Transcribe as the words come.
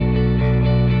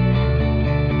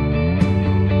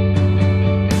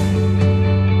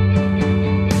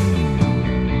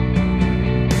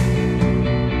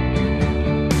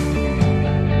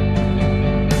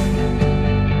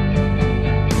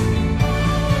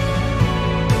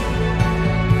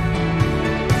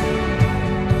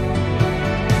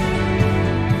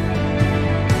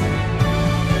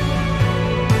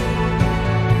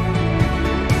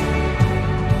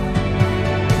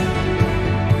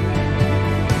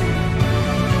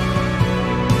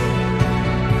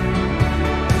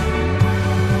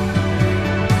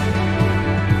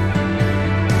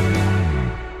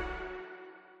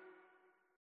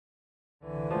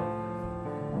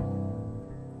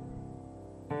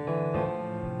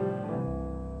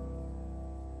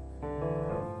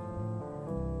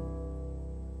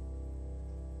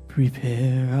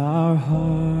Prepare our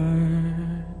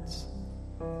hearts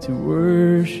to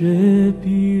worship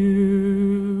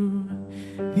you,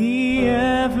 the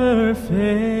ever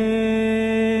faithful,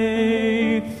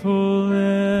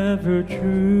 ever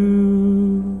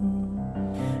true.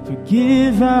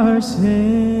 Forgive our sin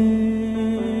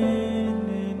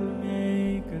and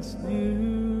make us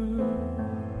new.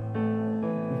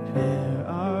 Prepare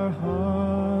our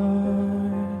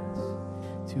hearts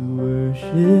to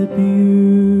worship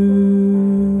you.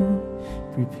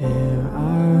 Prepare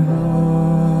our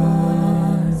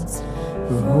hearts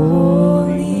for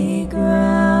holy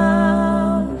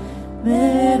ground.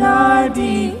 Let our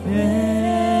defenses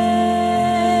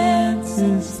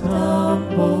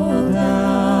stumble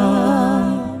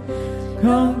down.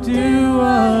 Come do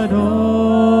what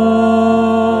only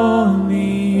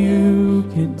you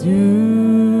can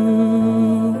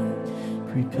do.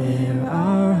 Prepare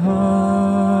our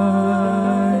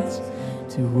hearts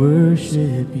to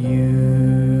worship you.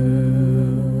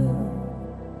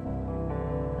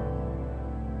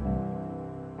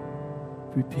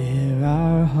 Prepare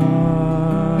our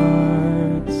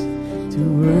hearts to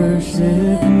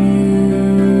worship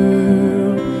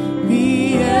you,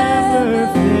 the ever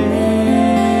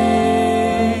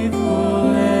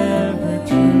faithful, ever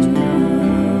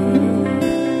true.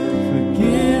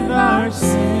 Forgive our sin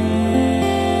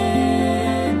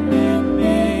and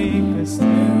make us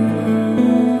new.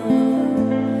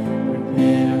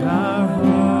 Prepare our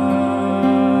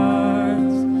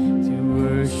hearts to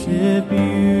worship you.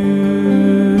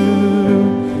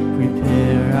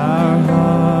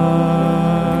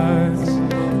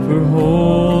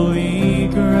 Holy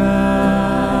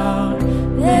ground,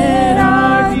 let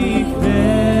our defenses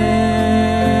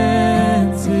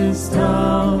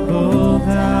stumble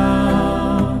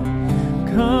down.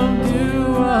 Come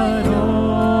do what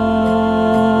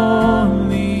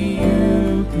only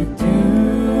you could do.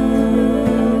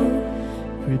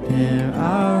 Prepare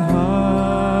our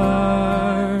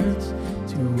hearts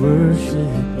to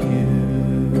worship you.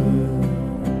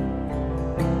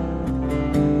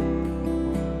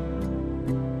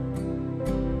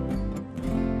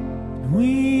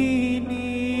 We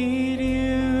need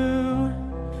you,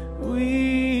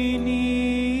 we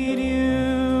need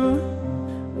you,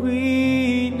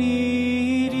 we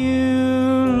need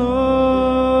you, Lord.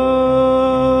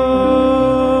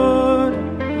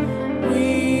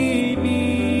 We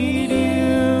need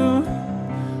you,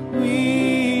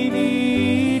 we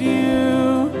need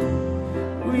you,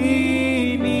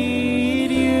 we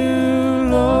need you,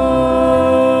 Lord.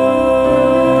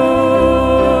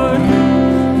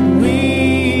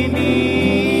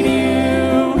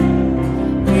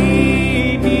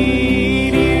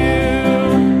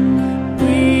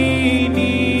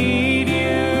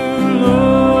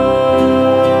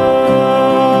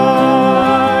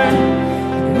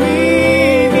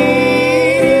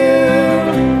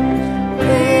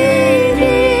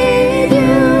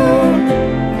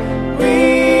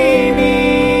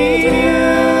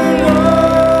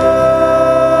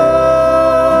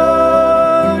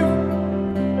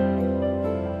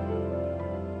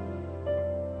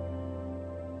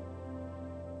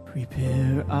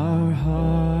 Prepare our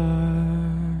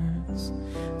hearts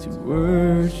to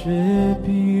worship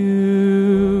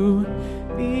you,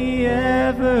 the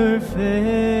ever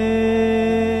faithful,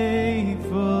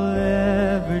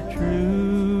 ever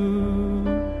true.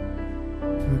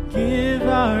 Forgive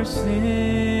our sin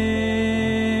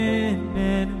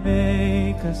and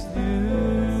make us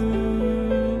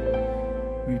new.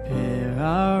 Prepare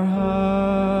our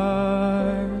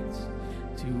hearts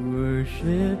to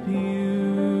worship you.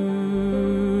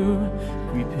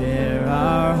 Prepare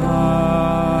our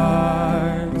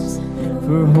hearts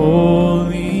for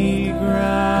holy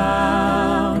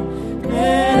ground.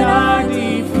 Let our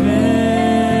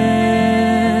defenses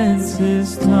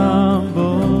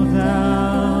tumble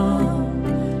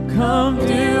down. Come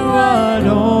do what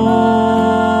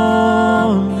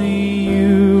only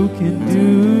you can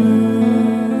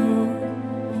do.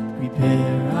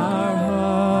 Prepare our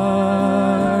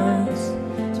hearts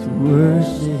to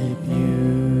worship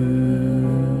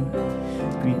you.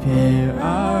 Prepare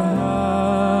our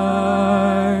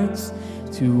hearts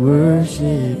to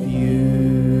worship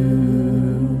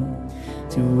you,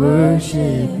 to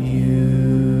worship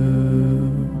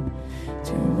you,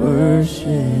 to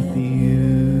worship you.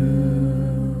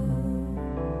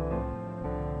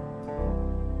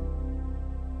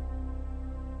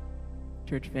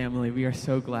 Church family, we are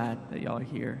so glad that y'all are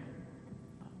here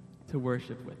to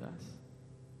worship with us,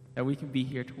 that we can be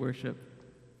here to worship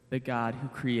the God who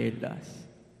created us,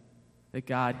 the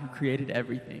God who created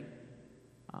everything,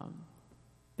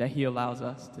 that he allows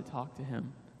us to talk to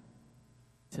him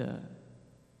to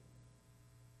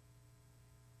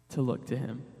look to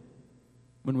him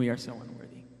when we are so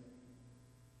unworthy.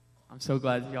 I'm so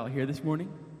glad that y'all are here this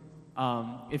morning.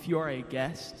 If you are a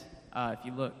guest, if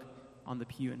you look on the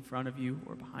pew in front of you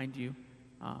or behind you,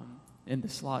 in the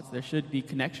slots, there should be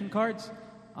connection cards.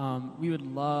 We would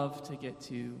love to get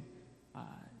to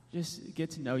just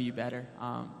get to know you better,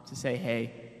 to say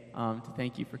hey, to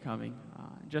thank you for coming,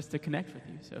 just to connect with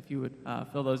you. So if you would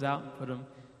fill those out and put them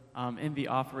in the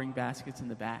offering baskets in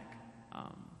the back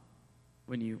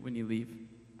when you leave,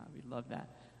 we'd love that.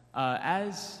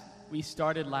 As we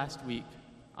started last week,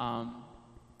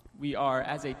 we are,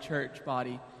 as a church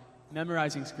body,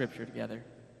 memorizing Scripture together.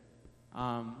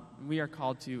 We are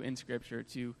called to, in Scripture,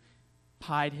 to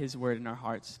hide His Word in our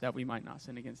hearts that we might not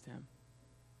sin against Him.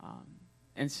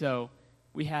 And so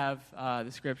we have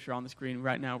the Scripture on the screen.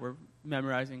 Right now we're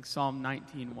memorizing Psalm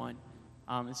 19:1.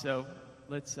 And so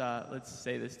let's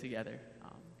say this together.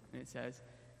 And it says,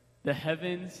 "The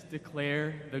heavens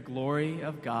declare the glory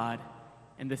of God,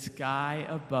 and the sky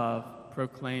above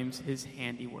proclaims His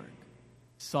handiwork."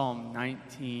 Psalm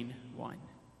 19:1.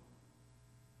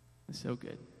 It's so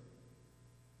good.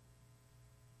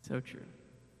 So true.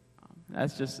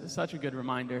 That's just such a good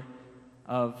reminder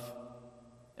of,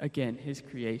 again, His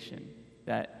creation,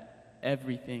 that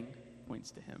everything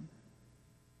points to Him.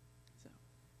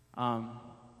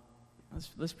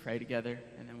 So, let's pray together,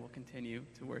 and then we'll continue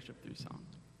to worship through song.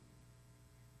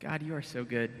 God, you are so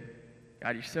good.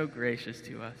 God, you're so gracious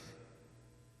to us.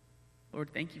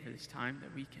 Lord, thank you for this time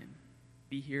that we can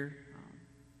be here,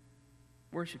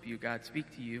 worship you, God, speak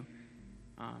to you,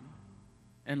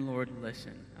 and Lord,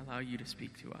 listen, allow you to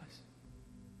speak to us.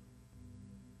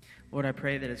 Lord, I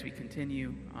pray that as we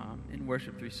continue in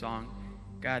worship through song,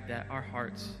 God, that our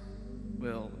hearts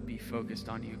will be focused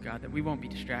on you, God, that we won't be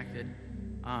distracted,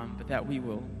 but that we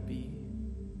will be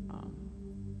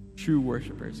true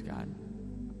worshipers, God,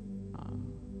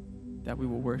 that we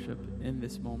will worship in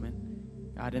this moment,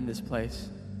 God, in this place,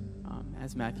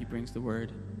 as Matthew brings the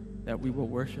word, that we will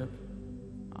worship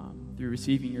through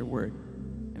receiving your word,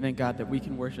 and then, God, that we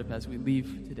can worship as we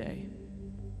leave today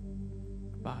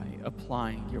by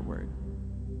applying your word.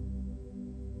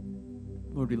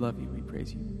 Lord, we love you. We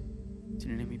praise you. It's in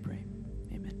your name we pray.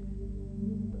 Amen.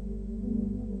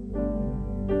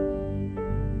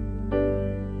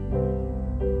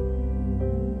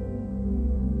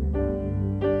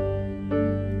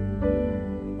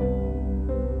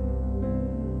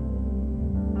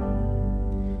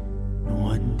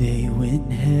 One day when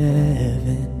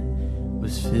heaven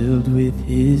was filled with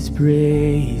his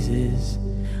praises,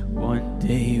 one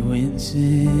day when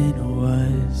sin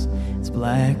was as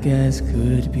black as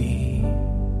could be,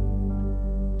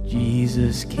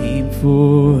 Jesus came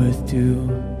forth to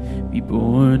be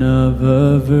born of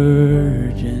a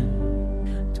virgin,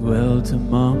 dwelt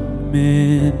among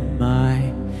men,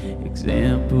 my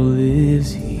example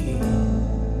is he.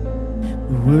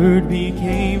 The Word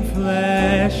became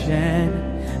flesh and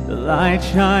the light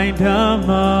shined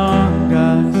among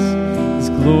us, his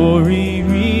glory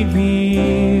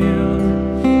revealed.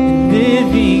 And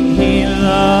living he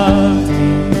loved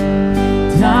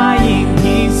me, dying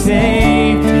he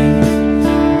saved me,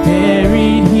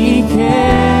 buried he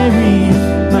carried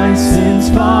my sins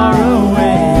far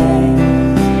away,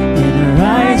 and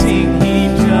rising he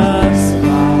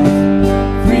justified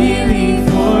freely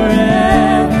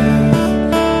forever.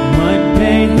 One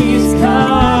day he's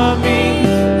coming,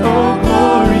 oh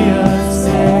glorious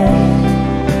day,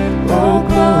 oh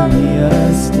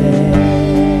glorious day.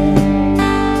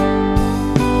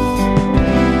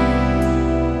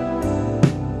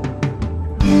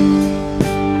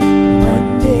 One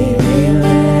day they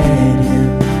led him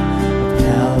up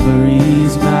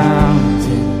Calvary's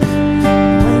mountain.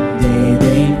 One day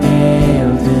they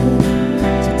nailed him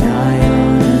to die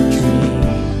on a tree.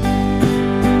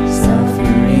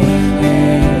 Suffering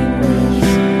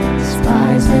anguish,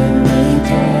 despised and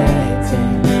rejected,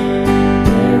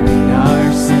 bearing our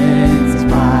sins,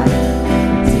 my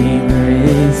Redeemer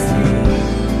is he.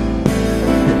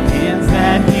 The hands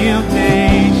that healed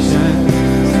nations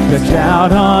stretched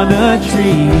out on a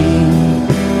tree.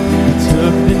 He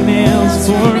took the nails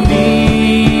for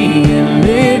me, and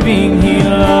living he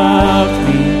loved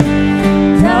me,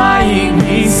 dying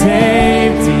he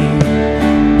saved me,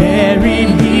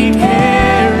 buried he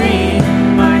carried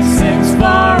my sins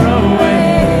far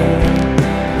away,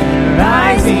 and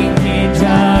rising he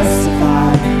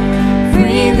justified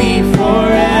freely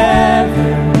forever.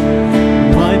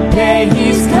 One day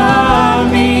he's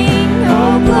coming,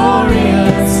 oh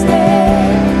glorious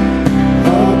day,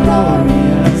 oh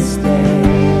glorious day.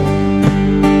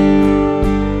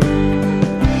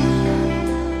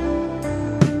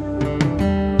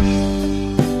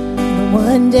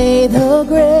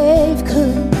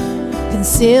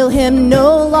 conceal him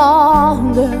no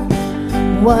longer.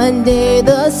 One day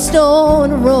the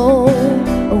stone rolled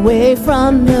away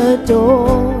from the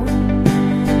door,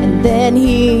 and then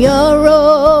he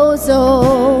arose.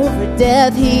 Over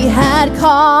death he had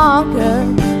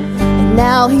conquered, and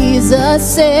now he's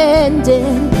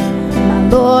ascending, my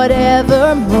Lord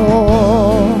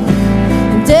evermore.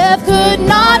 And death could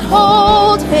not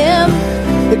hold him,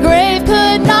 the grave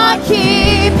could not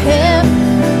keep him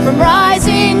from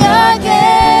rising again.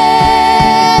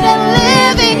 And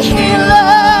living he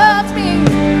loved me,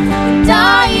 and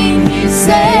dying he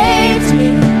saved me,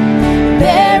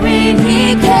 buried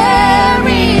he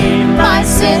carried my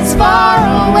sins far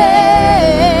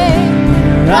away,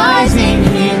 rising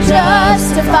he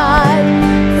justified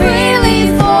freely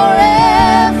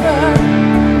forever.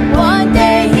 One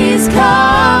day he's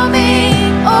coming,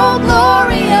 oh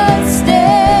glorious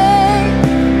day,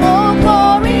 oh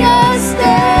glorious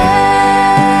day,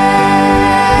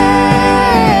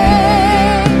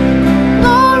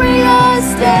 glorious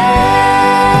day.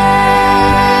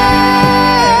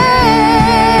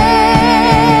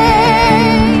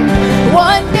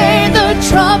 One day the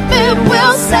trumpet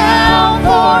will sound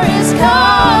for his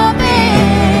coming.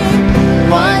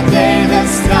 One day the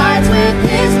skies with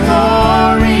his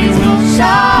glories will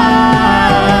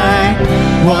shine.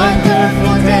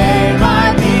 Wonderful day, my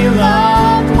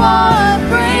beloved one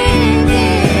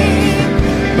bringing.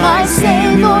 My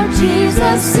Savior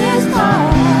Jesus is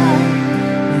mine.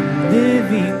 In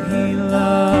living he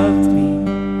loved me,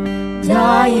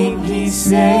 dying he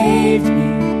saved me,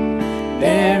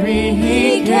 buried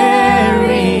he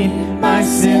carried my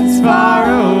sins far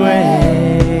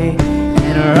away,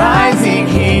 and rising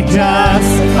he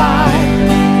justified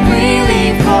freely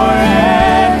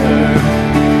forever.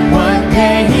 One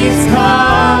day he's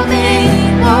coming,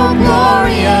 oh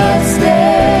glorious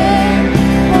day,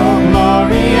 oh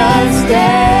glorious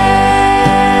day,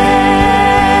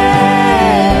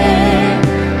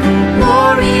 oh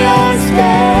glorious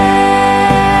day,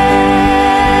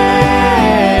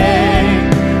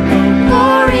 oh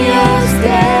glorious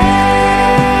day,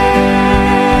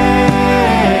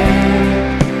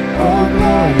 oh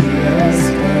glorious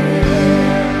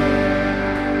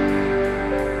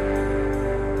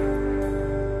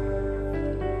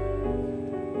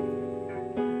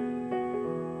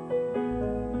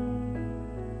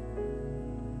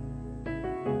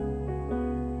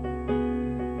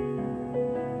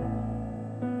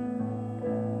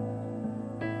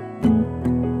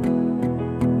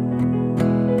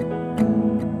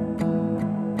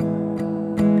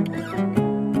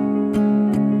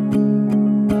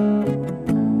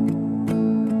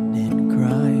In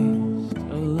Christ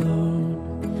alone,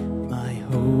 my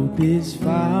hope is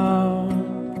found.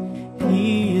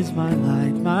 He is my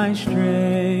light, my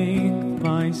strength,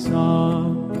 my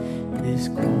song. This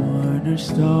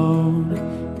cornerstone,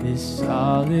 this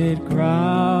solid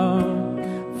ground,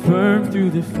 firm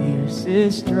through the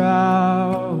fiercest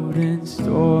drought and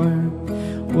storm.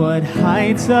 What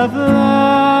heights of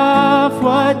love,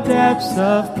 what depths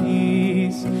of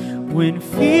peace, when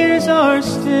fears are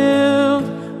stilled,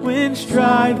 when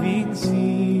striving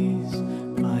cease.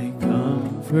 My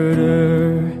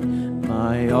comforter,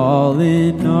 my all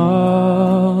in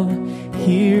all,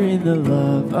 here in the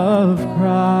love of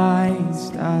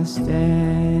Christ I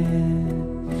stand.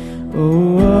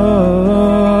 Oh, oh,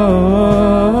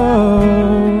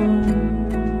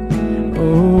 oh,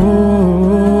 oh,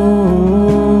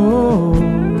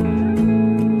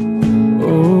 oh,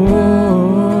 oh,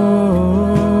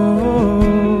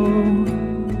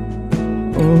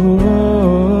 oh, oh.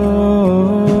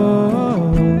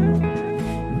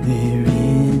 There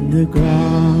in the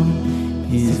ground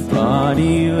his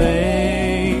body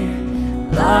lay,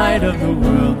 light of the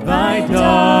world by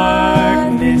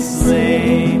darkness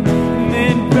slain,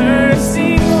 then burned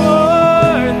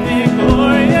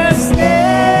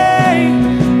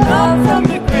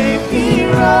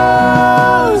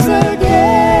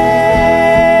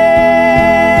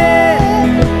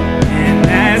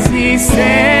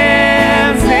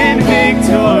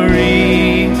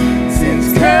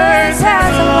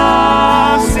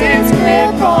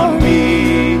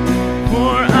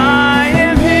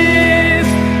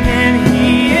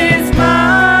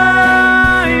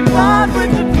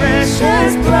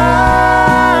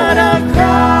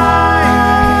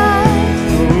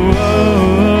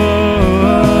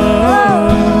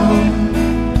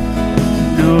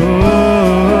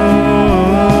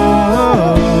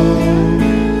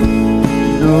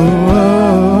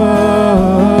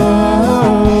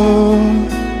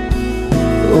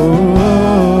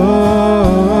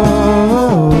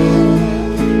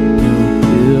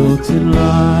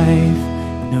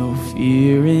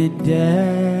in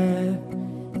death.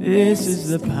 This is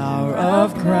the power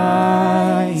of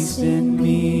Christ in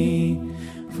me.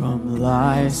 From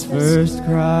life's first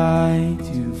cry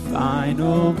to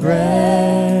final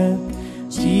breath,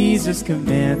 Jesus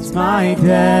commands my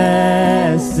destiny.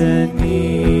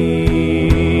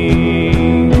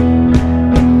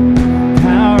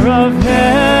 Power of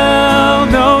hell,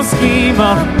 no scheme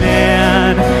of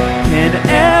man can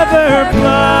ever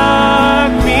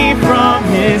pluck me from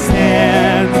his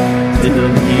hands till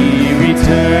he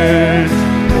returns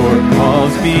or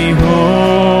calls me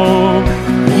home.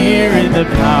 Here in the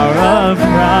power of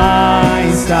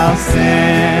Christ I'll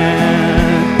stand.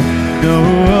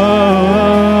 No,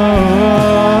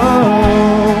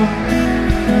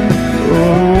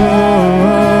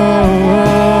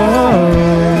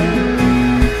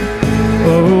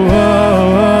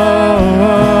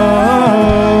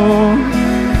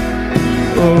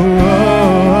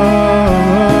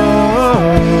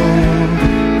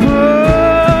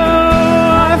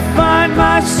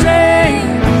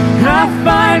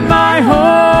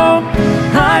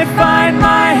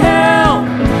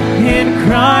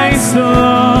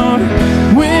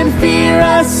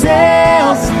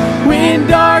 when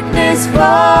darkness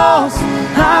falls,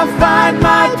 I find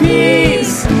my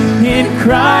peace in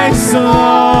Christ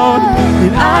alone.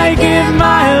 And I give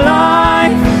my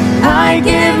life, I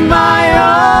give my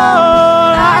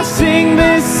all. I sing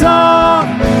this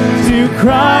song to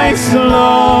Christ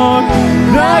alone,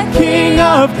 the King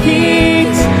of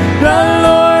Kings, the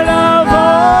Lord of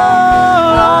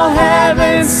all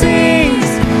heaven sings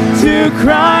to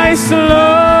Christ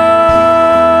alone.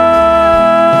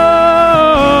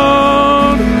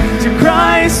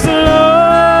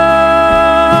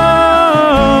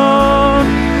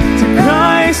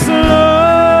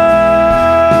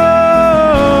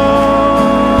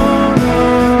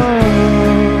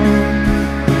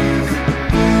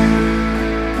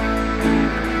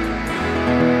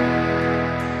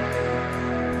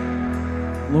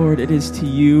 It is to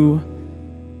you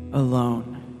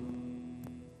alone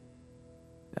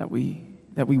that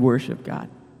we worship, God.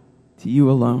 To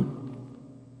you alone.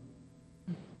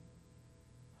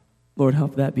 Lord,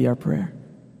 help that be our prayer.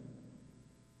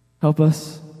 Help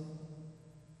us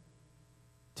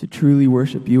to truly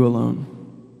worship you alone.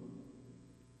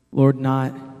 Lord,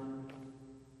 not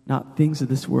things of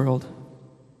this world,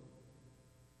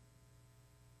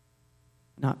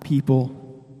 not people,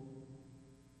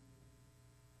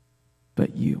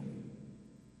 but you.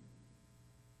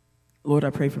 Lord,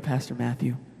 I pray for Pastor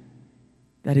Matthew,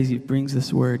 that as he brings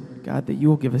this word, God, that you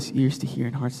will give us ears to hear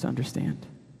and hearts to understand.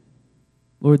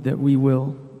 Lord, that we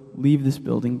will leave this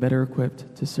building better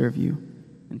equipped to serve you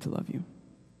and to love you.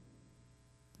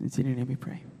 It's in your name we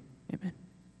pray. Amen.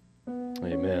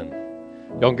 Amen.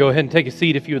 Y'all can go ahead and take a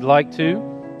seat if you would like to.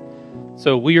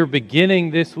 So we are beginning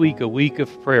this week a week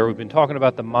of prayer. We've been talking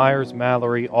about the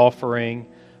Myers-Mallory offering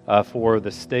for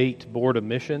the State Board of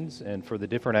Missions and for the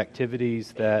different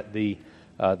activities that the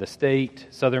state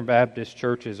Southern Baptist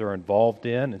churches are involved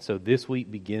in. And so this week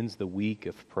begins the week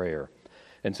of prayer.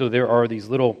 And so there are these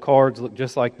little cards, look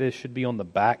just like this, should be on the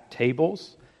back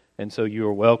tables. And so you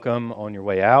are welcome on your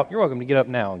way out. You're welcome to get up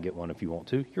now and get one if you want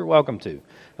to. You're welcome to.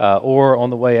 Or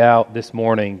on the way out this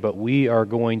morning. But we are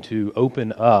going to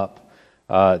open up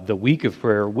the week of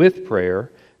prayer with prayer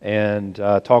and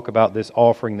talk about this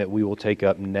offering that we will take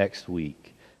up next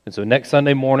week. And so next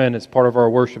Sunday morning, as part of our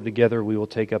worship together, we will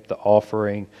take up the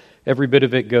offering. Every bit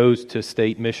of it goes to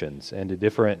state missions and to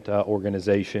different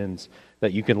organizations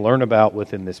that you can learn about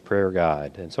within this prayer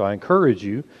guide. And so I encourage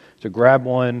you to grab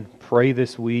one, pray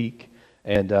this week,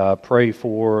 and pray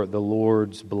for the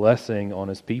Lord's blessing on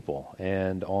His people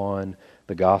and on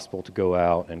the gospel to go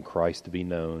out and Christ to be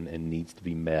known and needs to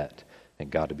be met and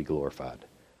God to be glorified.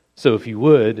 So if you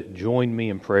would, join me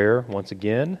in prayer once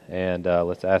again, and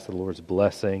let's ask the Lord's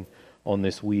blessing on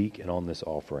this week and on this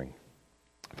offering.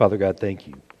 Father God, thank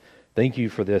you. Thank you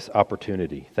for this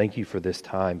opportunity. Thank you for this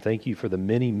time. Thank you for the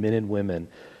many men and women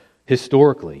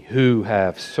historically who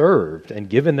have served and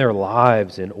given their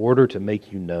lives in order to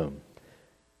make you known.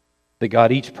 That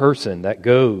God, each person that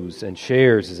goes and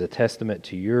shares is a testament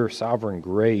to your sovereign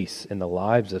grace in the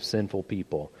lives of sinful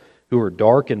people who are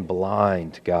dark and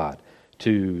blind, God,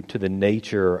 to the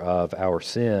nature of our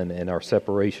sin and our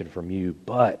separation from you.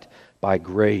 But by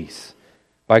grace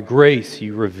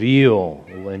you reveal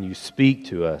and you speak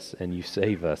to us and you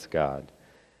save us, God.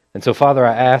 And so, Father,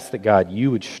 I ask that, God,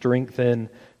 you would strengthen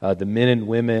the men and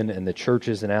women and the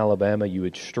churches in Alabama. You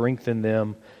would strengthen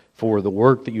them for the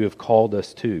work that you have called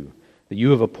us to, that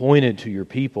you have appointed to your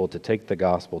people to take the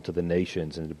gospel to the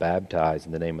nations and to baptize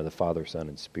in the name of the Father, Son,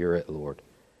 and Spirit, Lord.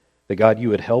 that God, you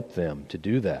would help them to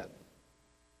do that.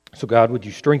 So God, would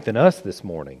you strengthen us this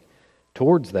morning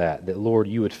towards that Lord,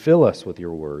 you would fill us with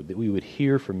your word, that we would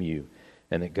hear from you,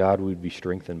 and that God would be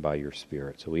strengthened by your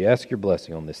Spirit. So we ask your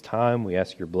blessing on this time. We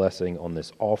ask your blessing on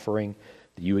this offering,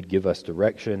 that you would give us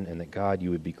direction, and that God,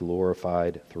 you would be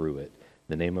glorified through it. In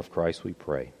the name of Christ we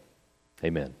pray.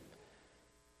 Amen.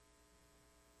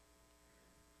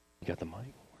 You got the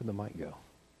mic? Where'd the mic go?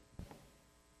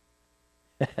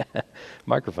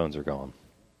 Microphones are gone.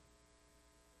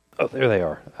 Oh, there they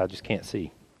are. I just can't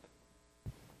see.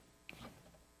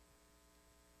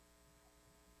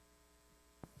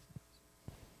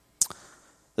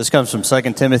 This comes from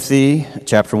 2 Timothy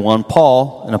chapter 1.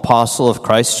 Paul, an apostle of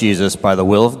Christ Jesus by the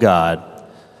will of God,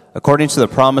 according to the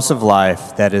promise of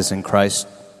life that is in Christ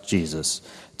Jesus.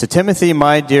 To Timothy,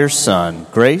 my dear son,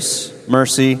 grace,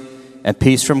 mercy, and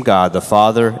peace from God the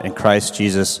Father and Christ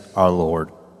Jesus our Lord.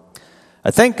 I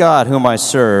thank God whom I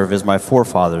serve as my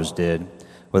forefathers did.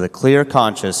 With a clear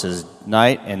conscience as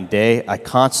night and day, I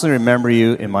constantly remember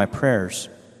you in my prayers.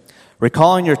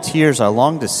 Recalling your tears, I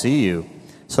long to see you,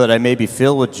 so that I may be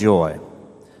filled with joy.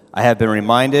 I have been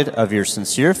reminded of your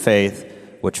sincere faith,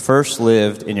 which first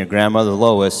lived in your grandmother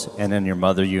Lois and in your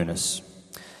mother Eunice.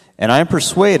 And I am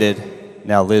persuaded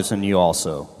now lives in you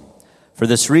also. For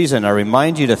this reason, I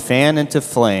remind you to fan into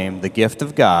flame the gift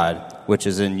of God, which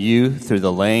is in you through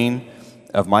the laying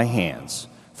of my hands.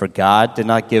 For God did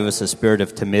not give us a spirit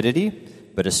of timidity,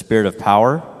 but a spirit of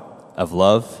power, of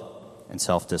love, and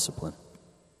self-discipline.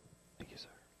 Thank you, sir.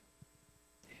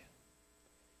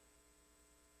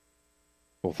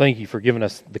 Well, thank you for giving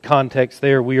us the context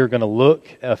there. We are going to look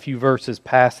a few verses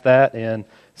past that in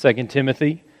 2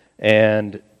 Timothy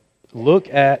and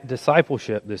look at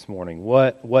discipleship this morning.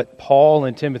 What Paul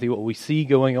and Timothy, what we see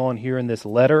going on here in this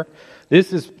letter.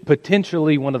 This is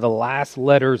potentially one of the last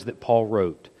letters that Paul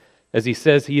wrote. As he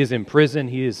says, he is in prison.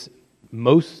 He is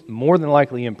more than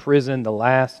likely in prison the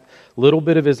last little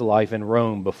bit of his life in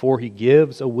Rome before he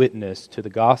gives a witness to the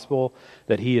gospel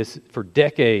that he has for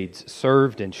decades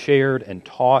served and shared and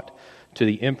taught to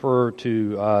the emperor,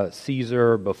 to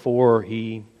Caesar, before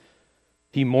he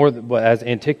more, as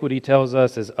antiquity tells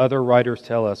us, as other writers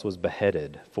tell us, was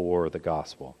beheaded for the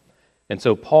gospel. And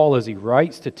so Paul, as he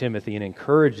writes to Timothy and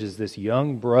encourages this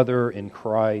young brother in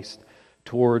Christ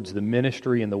towards the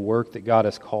ministry and the work that God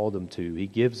has called him to, he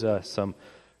gives us some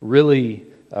really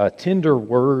tender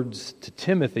words to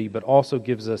Timothy, but also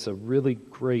gives us a really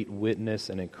great witness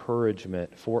and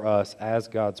encouragement for us as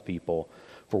God's people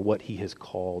for what he has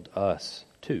called us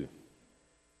to.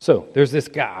 So there's this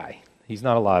guy. He's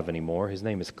not alive anymore. His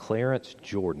name is Clarence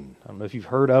Jordan. I don't know if you've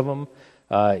heard of him.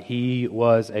 He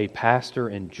was a pastor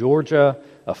in Georgia,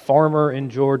 a farmer in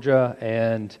Georgia,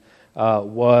 and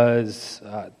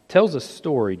tells a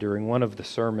story during one of the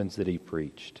sermons that he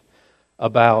preached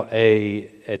about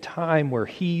a time where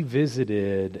he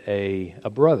visited a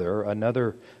brother,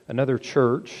 another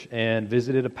church, and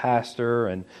visited a pastor,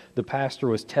 and the pastor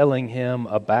was telling him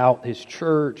about his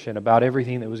church and about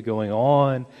everything that was going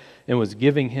on, and was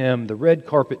giving him the red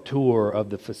carpet tour of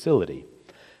the facility.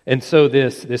 And so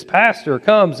this pastor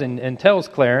comes and tells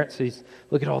Clarence,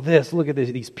 look at all this, look at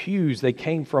these pews, they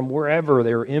came from wherever,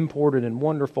 they were imported and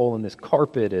wonderful, and this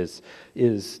carpet is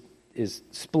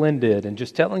splendid, and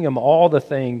just telling him all the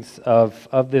things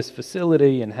of this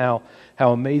facility and how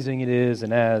amazing it is.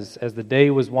 And as the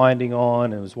day was winding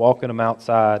on and was walking them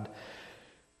outside,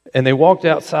 and they walked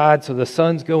outside, so the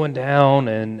sun's going down,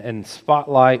 and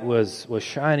spotlight was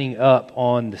shining up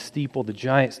on the steeple, the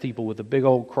giant steeple with the big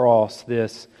old cross.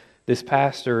 This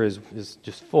pastor is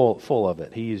just full of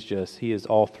it. He is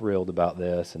all thrilled about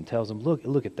this, and tells him,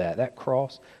 look at that. That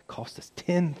cross cost us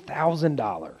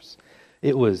 $10,000.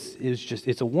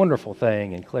 It's a wonderful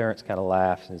thing. And Clarence kind of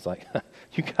laughs and is like,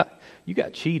 you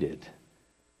got cheated.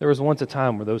 There was once a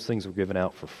time where those things were given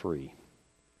out for free.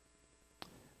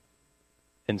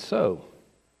 And so,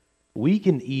 we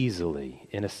can easily,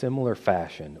 in a similar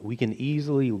fashion,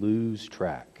 lose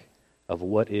track of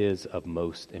what is of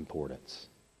most importance.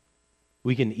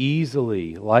 We can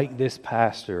easily, like this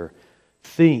pastor,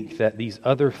 think that these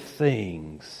other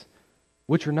things,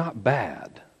 which are not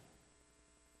bad,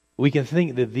 we can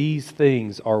think that these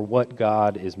things are what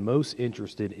God is most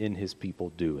interested in his people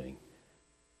doing.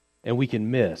 And we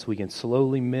can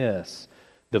slowly miss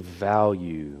the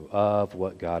value of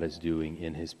what God is doing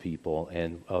in his people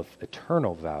and of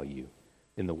eternal value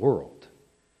in the world.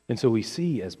 And so we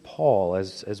see as Paul,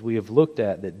 as we have looked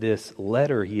at, that this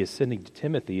letter he is sending to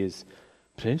Timothy is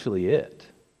potentially it.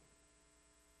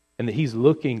 And that he's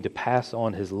looking to pass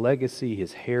on his legacy,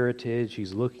 his heritage.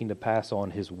 He's looking to pass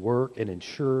on his work and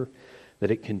ensure that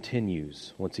it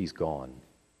continues once he's gone.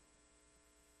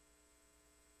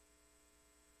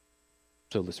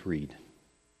 So let's read.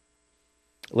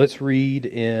 Let's read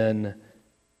in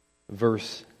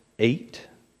verse 8.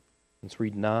 Let's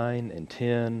read 9 and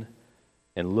 10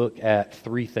 and look at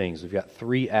three things. We've got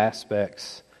three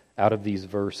aspects out of these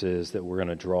verses that we're going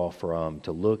to draw from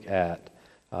to look at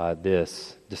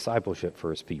this discipleship for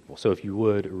his people. So if you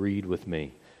would, read with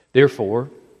me. Therefore,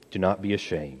 do not be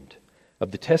ashamed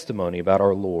of the testimony about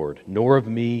our Lord, nor of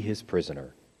me, his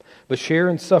prisoner, but share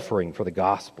in suffering for the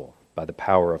gospel by the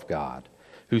power of God,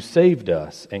 who saved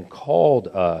us and called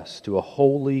us to a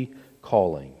holy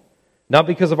calling, not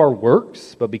because of our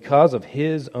works, but because of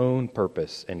his own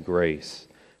purpose and grace,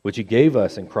 which he gave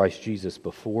us in Christ Jesus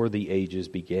before the ages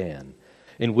began,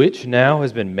 in which now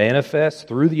has been manifest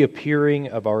through the appearing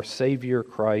of our Savior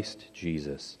Christ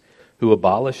Jesus, who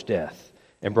abolished death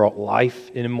and brought life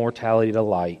and immortality to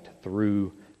light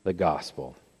through the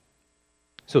gospel.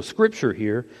 So Scripture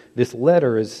here, this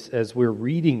letter, as we're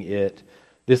reading it,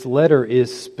 this letter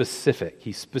is specific.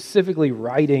 He's specifically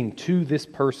writing to this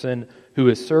person who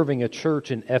is serving a church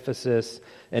in Ephesus,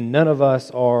 and none of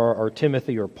us are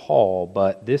Timothy or Paul,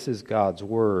 but this is God's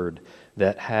word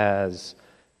that has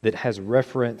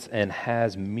reference and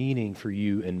has meaning for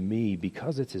you and me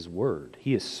because it's his word.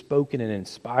 He has spoken and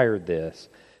inspired this,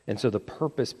 and so the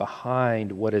purpose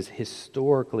behind what is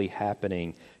historically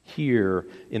happening here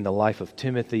in the life of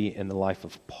Timothy and the life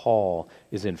of Paul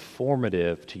is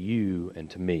informative to you and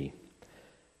to me.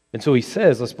 And so he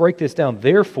says, let's break this down.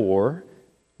 Therefore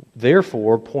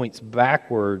points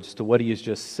backwards to what he has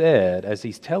just said as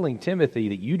he's telling Timothy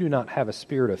that you do not have a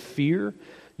spirit of fear,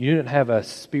 you don't have a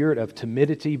spirit of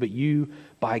timidity, but you,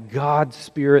 by God's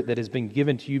Spirit that has been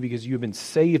given to you because you have been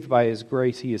saved by his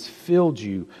grace, he has filled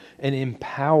you and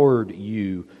empowered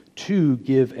you to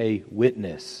give a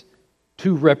witness,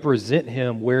 to represent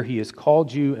him where he has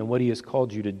called you and what he has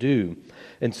called you to do.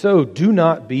 And so do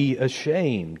not be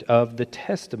ashamed of the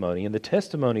testimony. And the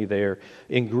testimony there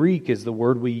in Greek is the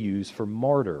word we use for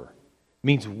martyr. It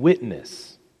means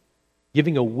witness.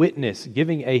 Giving a witness,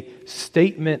 giving a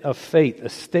statement of faith, a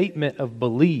statement of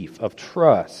belief, of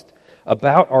trust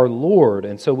about our Lord.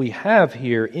 And so we have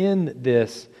here in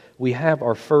this, we have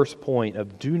our first point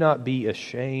of do not be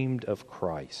ashamed of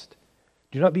Christ.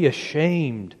 Do not be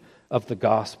ashamed of the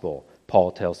gospel,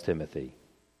 Paul tells Timothy.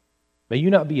 May you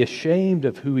not be ashamed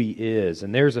of who he is.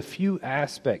 And there's a few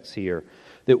aspects here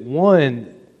that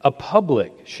one, a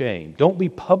public shame. Don't be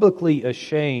publicly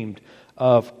ashamed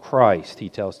of Christ, he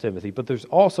tells Timothy. But there's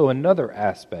also another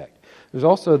aspect. There's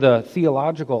also the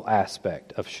theological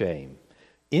aspect of shame.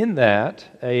 In that,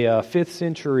 a 5th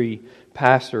century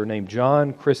pastor named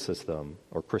John Chrysostom,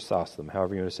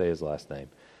 however you want to say his last name,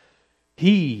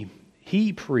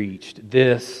 he preached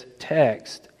this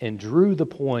text and drew the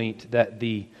point that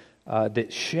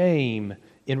that shame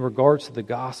in regards to the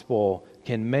gospel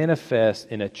can manifest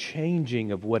in a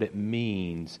changing of what it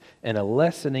means and a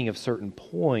lessening of certain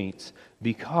points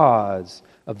because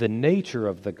of the nature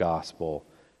of the gospel,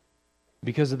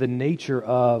 because of the nature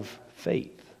of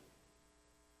faith.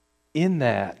 In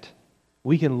that,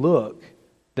 we can look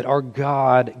that our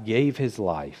God gave his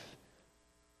life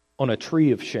on a tree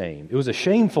of shame. It was a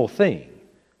shameful thing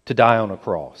to die on a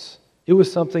cross. It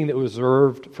was something that was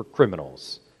reserved for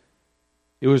criminals.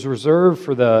 It was reserved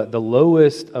for the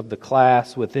lowest of the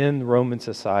class within Roman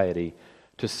society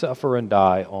to suffer and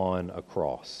die on a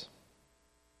cross.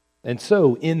 And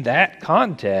so, in that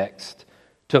context,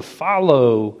 to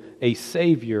follow a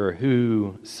Savior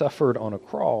who suffered on a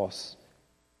cross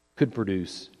could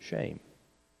produce shame.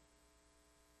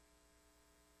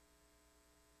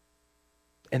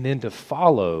 And then to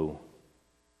follow,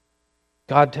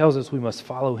 God tells us we must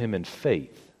follow him in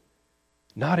faith.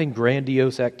 Not in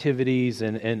grandiose activities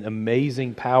and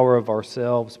amazing power of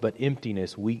ourselves, but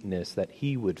emptiness, weakness, that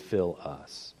he would fill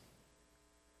us.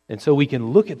 And so we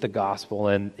can look at the gospel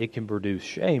and it can produce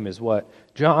shame, is what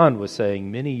John was saying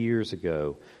many years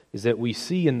ago, is that we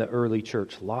see in the early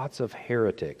church lots of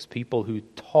heretics, people who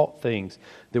taught things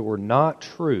that were not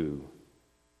true.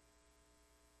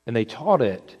 And they taught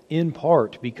it in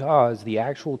part because the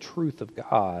actual truth of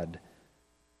God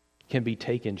can be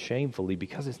taken shamefully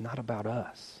because it's not about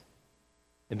us.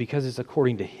 And because it's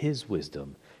according to his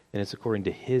wisdom and it's according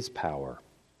to his power.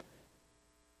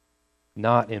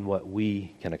 Not in what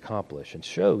we can accomplish and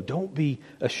show. Don't be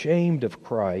ashamed of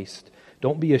Christ.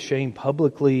 Don't be ashamed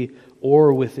publicly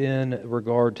or within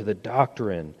regard to the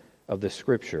doctrine of the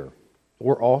Scripture.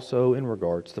 Or also in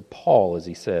regards to Paul, as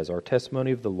he says, our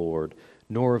testimony of the Lord,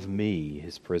 nor of me,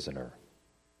 his prisoner.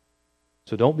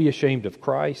 So don't be ashamed of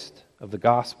Christ, of the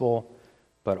gospel,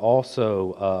 but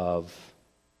also of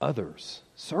others,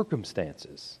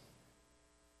 circumstances.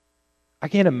 I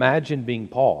can't imagine being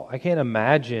Paul. I can't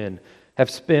imagine have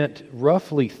spent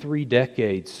roughly 3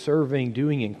 decades serving,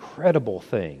 doing incredible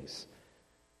things,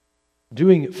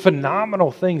 doing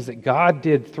phenomenal things that God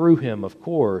did through him, of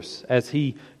course, as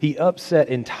he upset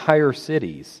entire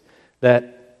cities.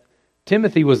 That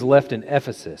Timothy was left in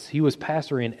Ephesus. He was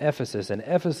pastoring in Ephesus, and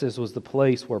Ephesus was the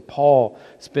place where Paul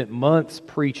spent months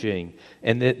preaching,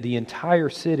 and that the entire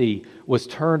city was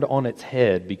turned on its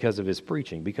head because of his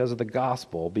preaching, because of the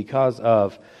gospel, because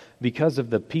of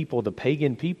the people, the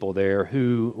pagan people there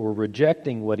who were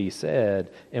rejecting what he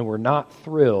said and were not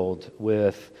thrilled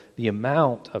with the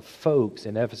amount of folks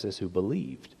in Ephesus who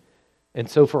believed. And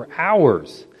so for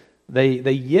hours, they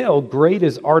yelled, "Great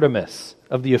is Artemis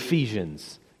of the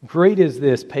Ephesians. Great is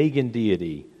this pagan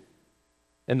deity."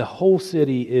 And the whole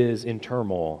city is in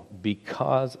turmoil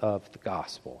because of the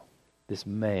gospel. This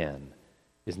man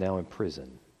is now in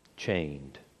prison,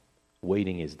 chained,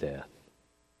 waiting his death.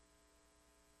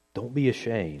 Don't be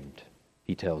ashamed,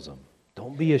 he tells them.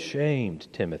 Don't be ashamed,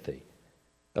 Timothy,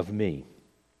 of me.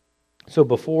 So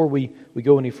before we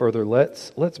go any further,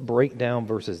 let's break down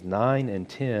verses 9 and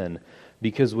 10,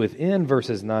 because within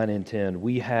verses 9 and 10,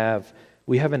 we have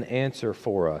an answer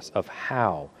for us of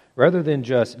how, rather than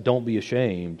just don't be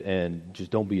ashamed and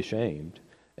just don't be ashamed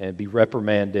and be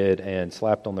reprimanded and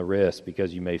slapped on the wrist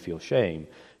because you may feel shame.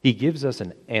 He gives us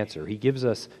an answer. He gives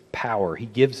us power. He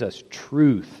gives us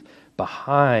truth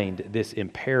behind this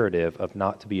imperative of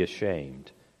not to be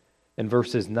ashamed. In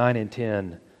verses 9 and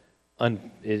 10,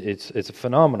 it's a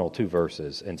phenomenal 2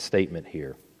 verses and statement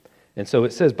here. And so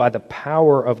it says, by the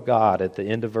power of God, at the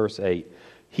end of verse 8,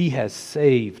 He has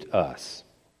saved us.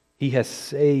 He has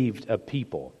saved a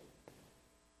people.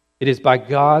 It is by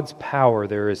God's power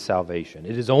there is salvation.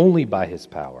 It is only by His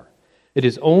power. It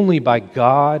is only by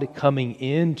God coming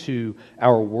into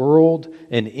our world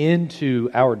and into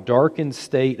our darkened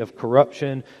state of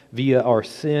corruption via our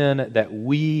sin that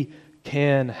we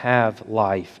can have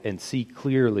life and see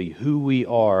clearly who we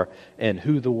are and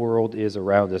who the world is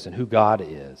around us and who God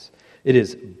is. It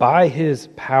is by His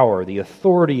power, the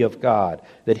authority of God,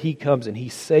 that He comes and He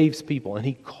saves people and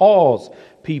He calls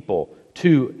people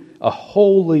to a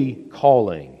holy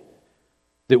calling.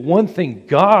 That one thing,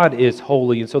 God is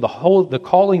holy, and so the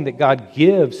calling that God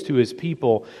gives to His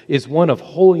people is one of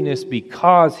holiness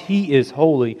because He is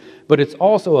holy, but it's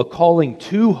also a calling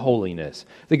to holiness.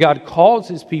 That God calls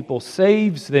His people,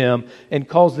 saves them, and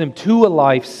calls them to a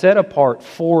life set apart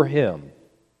for Him.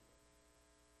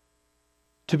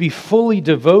 To be fully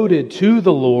devoted to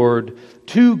the Lord,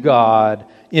 to God,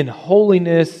 in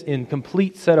holiness, in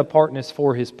complete set-apartness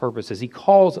for His purposes. He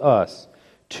calls us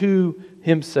to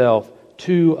Himself,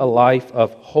 to a life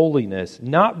of holiness,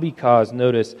 not because,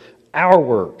 notice, our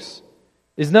works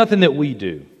is nothing that we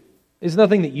do. It's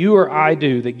nothing that you or I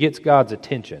do that gets God's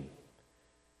attention.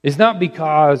 It's not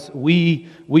because we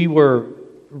were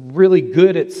really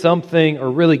good at something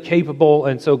or really capable,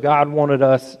 and so God wanted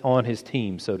us on His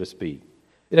team, so to speak.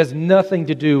 It has nothing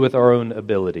to do with our own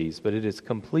abilities, but it is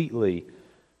completely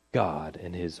God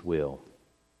and His will.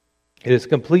 It is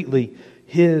completely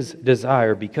His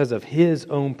desire because of His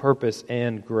own purpose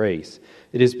and grace.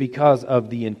 It is because of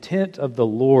the intent of the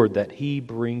Lord that He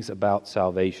brings about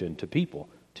salvation to people,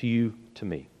 to you, to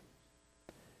me.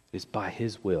 It is by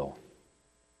His will.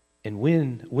 And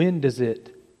when does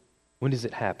it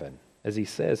happen? As He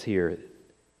says here,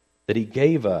 that He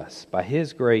gave us, by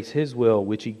His grace, His will,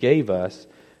 which He gave us.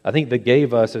 I think the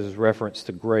gave us is reference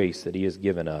to grace that He has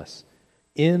given us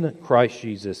in Christ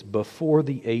Jesus before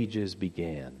the ages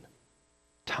began.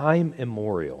 Time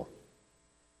immemorial.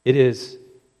 It is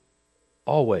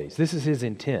always. This is His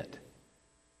intent.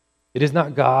 It is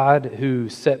not God who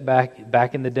sat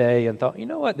back in the day and thought, you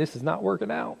know what, this is not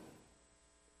working out.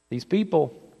 These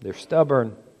people, they're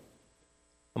stubborn.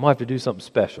 I'm going to have to do something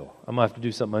special. I'm going to have to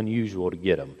do something unusual to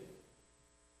get them.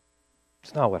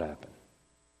 It's not what happened.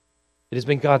 It has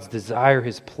been God's desire,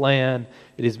 His plan.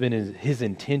 It has been His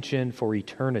intention for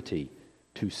eternity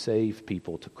to save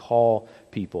people, to call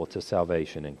people to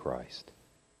salvation in Christ.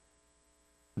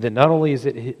 That not only has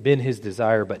it been His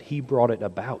desire, but He brought it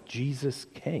about. Jesus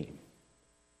came.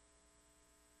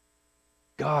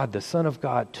 God, the Son of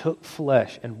God, took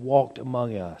flesh and walked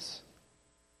among us.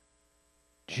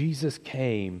 Jesus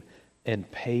came and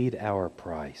paid our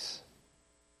price.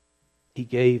 He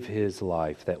gave His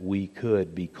life that we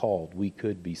could be called, we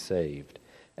could be saved,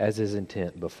 as His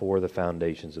intent before the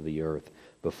foundations of the earth,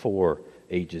 before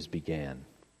ages began.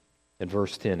 In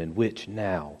verse 10, in which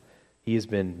now He has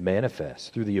been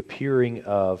manifest through the appearing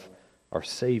of our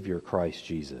Savior Christ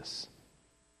Jesus.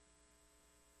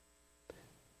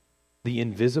 The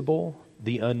invisible,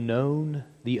 the unknown,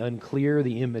 the unclear,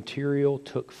 the immaterial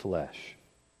took flesh.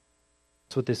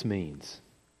 That's what this means.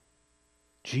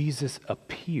 Jesus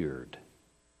appeared.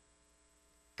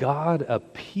 God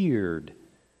appeared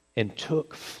and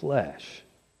took flesh.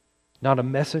 Not a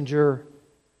messenger,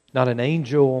 not an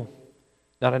angel,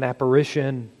 not an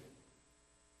apparition,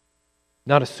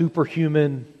 not a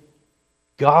superhuman.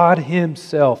 God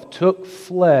himself took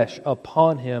flesh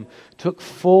upon him, took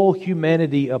full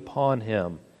humanity upon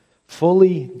him,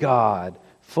 fully God,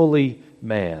 fully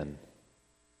man.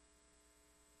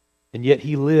 And yet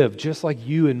he lived just like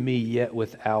you and me, yet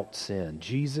without sin.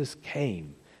 Jesus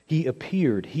came. He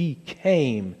appeared. He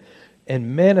came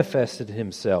and manifested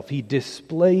himself. He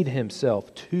displayed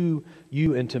himself to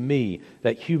you and to me.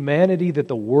 That humanity, that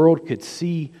the world could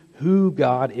see who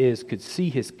God is, could see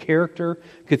his character,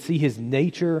 could see his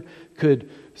nature, could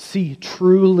see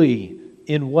truly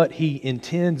in what he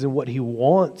intends and what he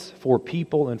wants for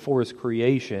people and for his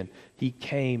creation. He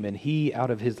came, and he, out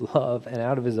of his love and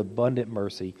out of his abundant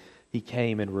mercy, he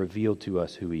came and revealed to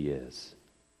us who he is.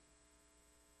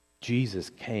 Jesus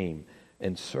came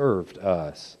and served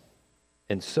us.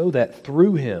 And so that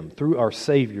through him, through our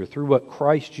Savior, through what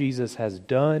Christ Jesus has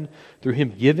done, through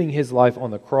him giving his life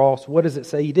on the cross, what does it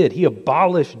say he did? He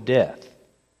abolished death.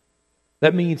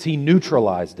 That means he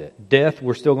neutralized it. Death,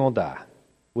 we're still going to die.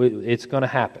 It's going to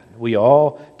happen.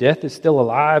 Death is still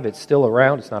alive. It's still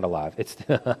around. It's not alive.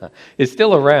 It's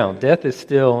still around. Death is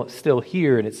still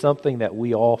here, and it's something that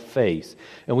we all face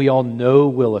and we all know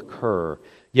will occur.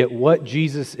 Yet what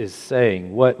Jesus is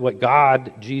saying, what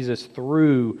God, Jesus,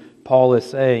 through Paul is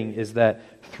saying, is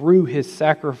that through his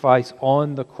sacrifice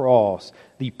on the cross,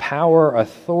 the power,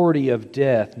 authority of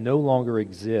death no longer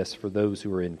exists for those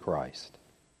who are in Christ.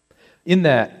 In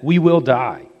that, we will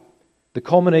die. The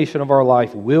culmination of our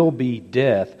life will be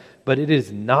death, but it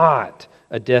is not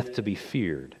a death to be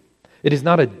feared. It is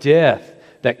not a death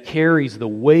that carries the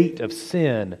weight of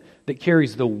sin, that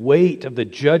carries the weight of the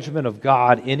judgment of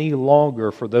God any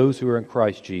longer for those who are in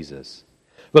Christ Jesus.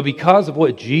 But because of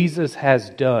what Jesus has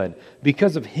done,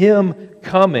 because of him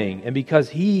coming, and because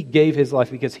he gave his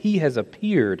life, because he has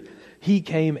appeared, he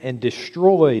came and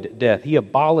destroyed death. He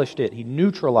abolished it. He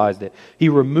neutralized it. He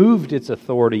removed its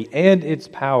authority and its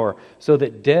power so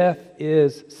that death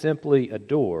is simply a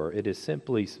door. It is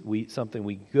simply something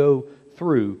we go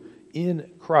through in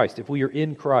Christ, if we are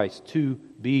in Christ, to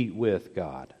be with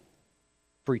God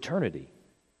for eternity.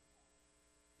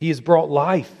 He has brought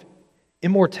life,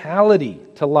 immortality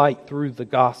to light through the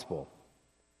gospel.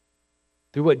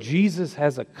 Through what Jesus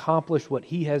has accomplished, what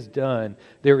he has done,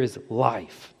 there is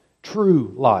life,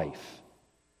 true life.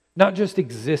 Not just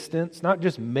existence, not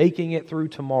just making it through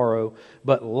tomorrow,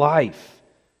 but life.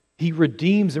 He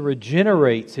redeems and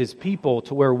regenerates his people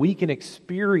to where we can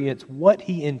experience what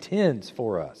he intends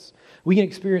for us. We can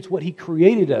experience what he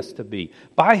created us to be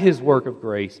by his work of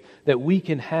grace, that we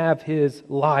can have his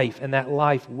life, and that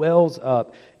life wells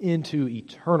up into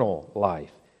eternal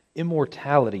life,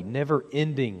 immortality,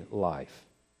 never-ending life,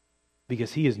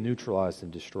 because he has neutralized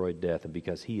and destroyed death, and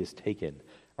because he has taken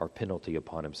our penalty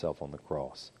upon himself on the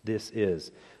cross. This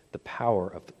is the power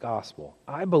of the gospel.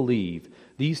 I believe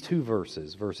these two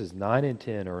verses, verses 9 and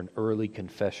 10, are an early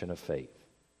confession of faith.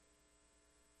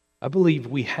 I believe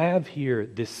we have here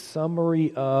this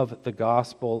summary of the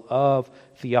gospel, of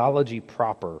theology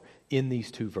proper, in these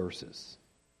two verses.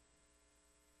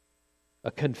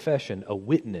 A confession, a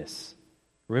witness.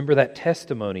 Remember that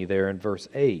testimony there in verse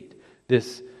 8.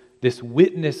 This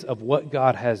witness of what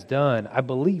God has done. I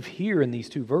believe here in these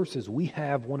two verses we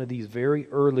have one of these very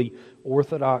early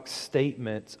Orthodox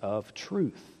statements of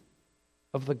truth,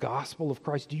 of the gospel of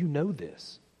Christ. Do you know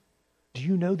this? Do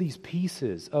you know these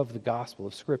pieces of the gospel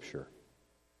of Scripture?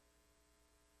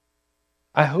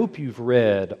 I hope you've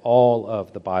read all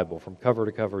of the Bible from cover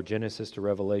to cover, Genesis to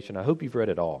Revelation. I hope you've read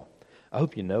it all. I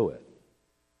hope you know it.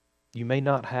 You may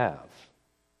not have.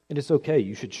 And it's okay.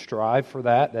 You should strive for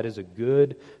that. That is a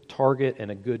good target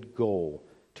and a good goal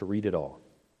to read it all.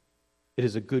 It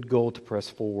is a good goal to press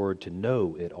forward to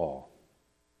know it all.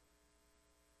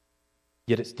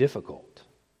 Yet it's difficult.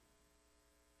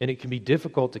 And it can be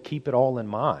difficult to keep it all in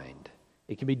mind.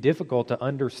 It can be difficult to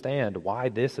understand why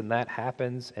this and that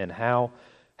happens, and how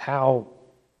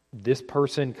this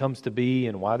person comes to be,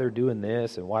 and why they're doing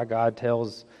this, and why God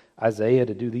tells Isaiah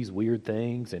to do these weird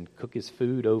things and cook his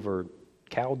food over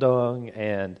cow dung,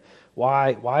 and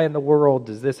why in the world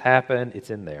does this happen? It's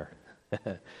in there.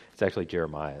 It's actually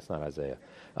Jeremiah. It's not Isaiah.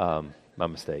 My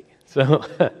mistake. So,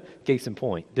 case in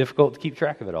point, difficult to keep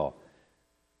track of it all.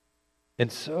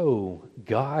 And so,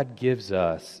 God gives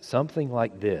us something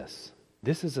like this.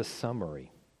 This is a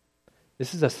summary.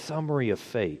 This is a summary of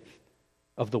faith.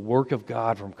 of the work of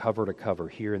God from cover to cover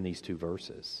here in these two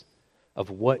verses, of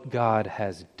what God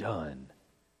has done.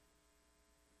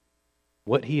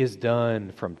 What he has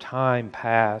done from time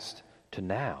past to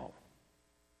now.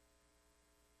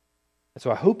 And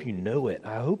so I hope you know it.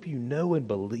 I hope you know and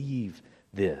believe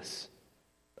this,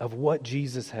 of what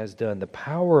Jesus has done, the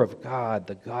power of God,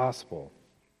 the gospel,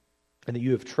 and that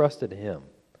you have trusted him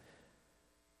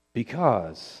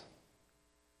because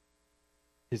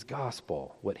his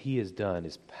gospel, what he has done,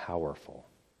 is powerful.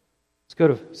 Let's go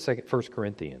to 1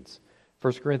 Corinthians.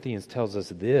 1 Corinthians tells us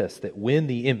this, that when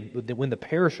the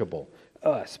perishable,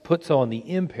 us, puts on the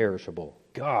imperishable,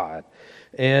 God,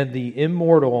 and the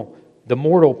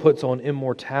mortal puts on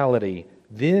immortality,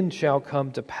 then shall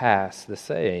come to pass the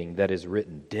saying that is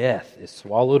written, death is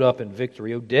swallowed up in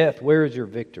victory. O death, where is your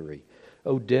victory?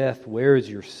 O death, where is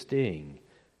your sting?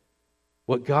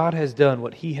 What God has done,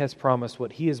 what he has promised,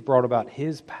 what he has brought about,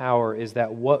 his power is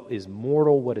that what is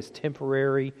mortal, what is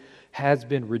temporary, has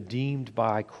been redeemed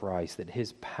by Christ, that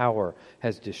his power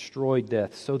has destroyed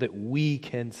death so that we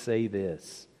can say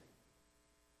this,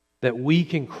 that we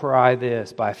can cry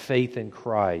this by faith in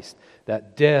Christ,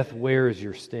 that death, where is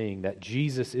your sting? That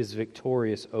Jesus is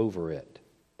victorious over it.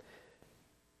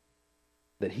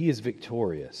 That he is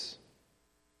victorious.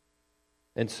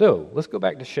 And so, let's go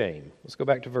back to shame. Let's go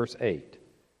back to verse 8.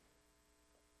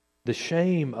 The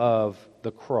shame of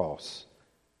the cross.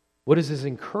 What is his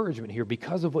encouragement here?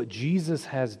 Because of what Jesus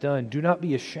has done, do not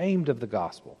be ashamed of the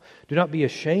gospel. Do not be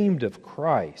ashamed of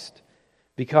Christ.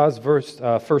 Because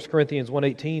 1 Corinthians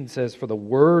 1:18 says, for the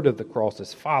word of the cross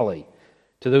is folly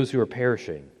to those who are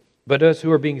perishing. But us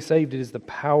who are being saved, it is the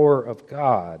power of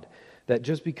God. That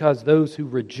just because those who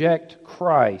reject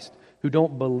Christ, who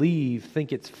don't believe,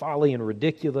 think it's folly and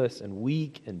ridiculous and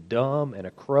weak and dumb and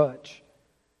a crutch,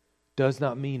 does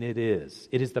not mean it is.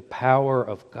 It is the power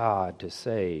of God to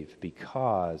save,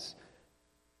 because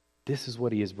this is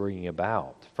what he is bringing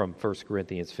about from 1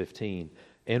 Corinthians 15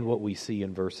 and what we see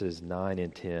in verses 9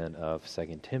 and 10 of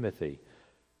 2 Timothy.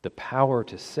 The power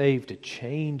to save, to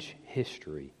change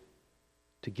history,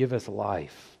 to give us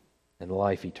life and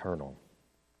life eternal.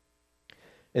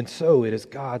 And so it is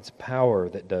God's power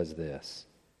that does this.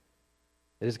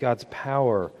 It is God's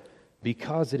power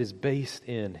because it is based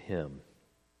in him.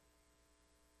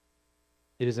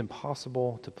 It is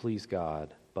impossible to please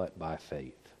God but by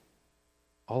faith.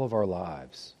 All of our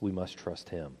lives, we must trust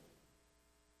him.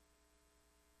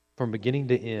 From beginning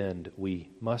to end,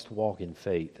 we must walk in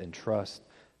faith and trust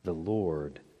the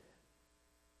Lord.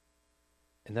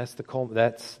 And that's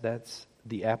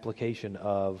the application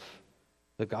of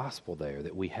the gospel there,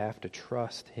 that we have to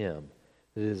trust him.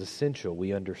 It is essential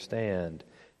we understand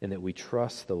and that we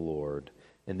trust the Lord,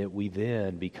 and that we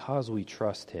then, because we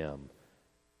trust him,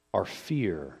 our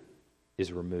fear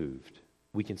is removed.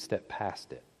 We can step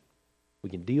past it. We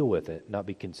can deal with it, not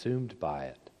be consumed by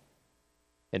it,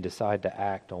 and decide to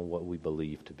act on what we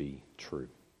believe to be true.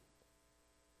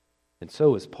 And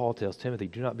so, as Paul tells Timothy,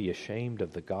 do not be ashamed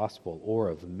of the gospel or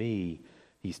of me.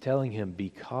 He's telling him,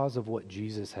 because of what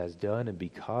Jesus has done and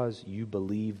because you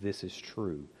believe this is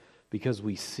true, because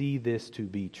we see this to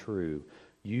be true,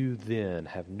 you then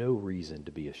have no reason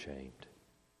to be ashamed.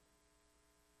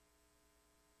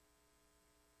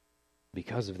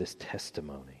 Because of this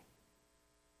testimony.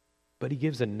 But he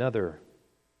gives another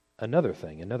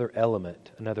thing, another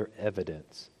element, another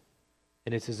evidence,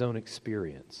 and it's his own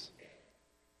experience.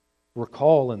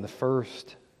 Recall in the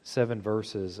first 7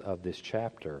 verses of this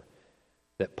chapter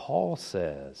that Paul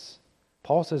says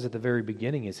at the very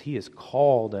beginning, is he is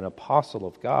called an apostle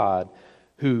of God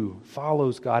who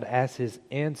follows God as his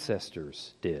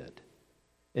ancestors did.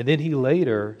 And then he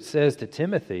later says to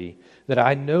Timothy that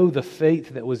I know the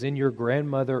faith that was in your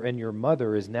grandmother and your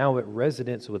mother is now at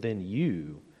residence within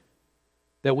you.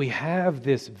 That we have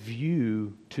this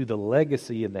view to the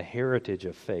legacy and the heritage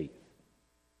of faith.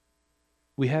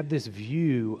 We have this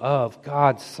view of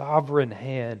God's sovereign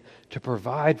hand to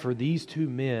provide for these two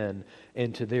men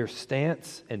and to their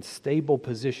stance and stable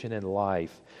position in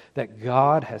life, that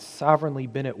God has sovereignly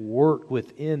been at work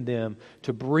within them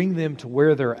to bring them to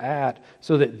where they're at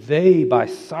so that they, by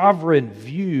sovereign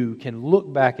view, can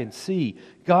look back and see,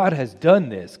 God has done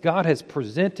this. God has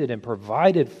presented and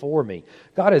provided for me.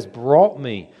 God has brought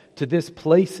me to this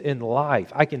place in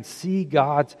life. I can see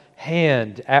God's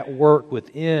hand at work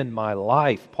within my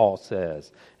life, Paul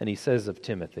says. And he says of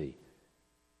Timothy.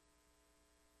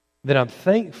 That I'm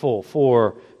thankful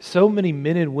for so many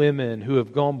men and women who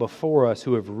have gone before us,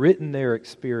 who have written their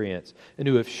experience, and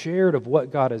who have shared of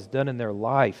what God has done in their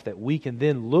life, that we can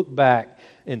then look back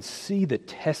and see the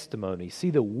testimony, see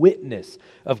the witness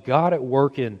of God at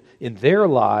work in their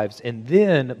lives, and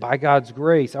then, by God's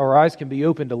grace, our eyes can be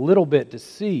opened a little bit to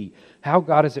see how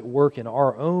God is at work in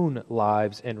our own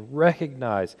lives and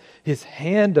recognize His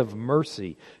hand of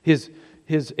mercy, His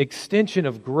extension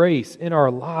of grace in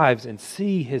our lives, and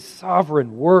see His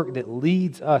sovereign work that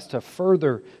leads us to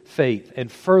further faith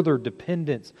and further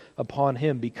dependence upon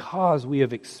Him because we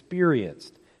have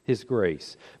experienced His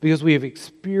grace, because we have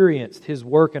experienced His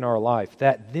work in our life,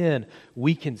 that then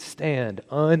we can stand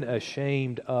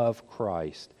unashamed of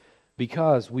Christ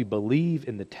because we believe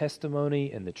in the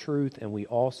testimony and the truth, and we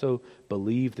also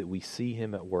believe that we see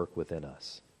Him at work within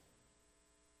us.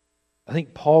 I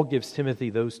think Paul gives Timothy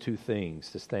those two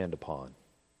things to stand upon.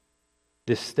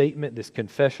 This statement, this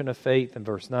confession of faith in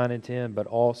verse 9 and 10, but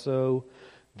also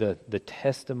the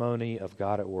testimony of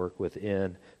God at work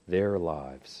within their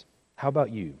lives. How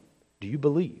about you? Do you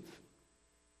believe?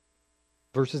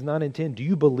 Verses 9 and 10, do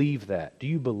you believe that? Do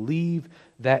you believe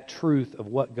that truth of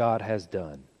what God has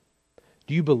done?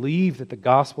 Do you believe that the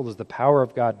gospel is the power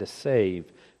of God to save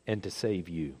and to save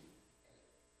you?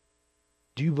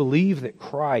 Do you believe that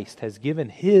Christ has given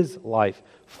His life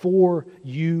for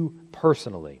you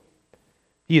personally?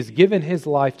 He has given His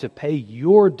life to pay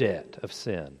your debt of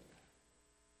sin,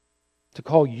 to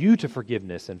call you to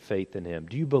forgiveness and faith in Him.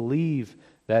 Do you believe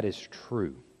that is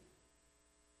true?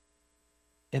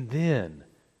 And then,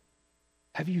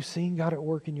 have you seen God at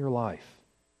work in your life?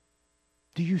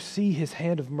 Do you see His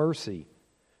hand of mercy?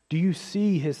 Do you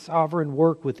see His sovereign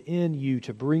work within you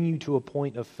to bring you to a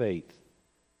point of faith?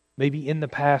 Maybe in the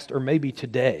past or maybe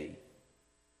today.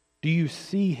 Do you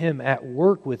see Him at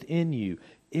work within you?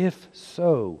 If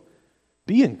so,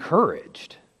 be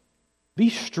encouraged. Be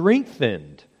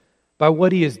strengthened by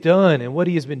what He has done and what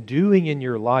He has been doing in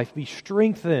your life. Be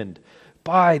strengthened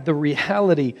by the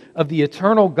reality of the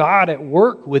eternal God at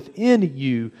work within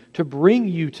you to bring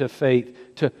you to faith,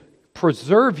 to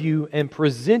preserve you and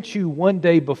present you one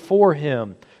day before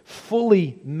Him,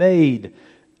 fully made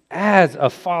as a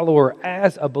follower,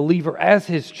 as a believer, as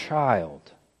His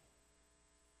child.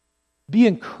 Be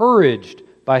encouraged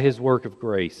by His work of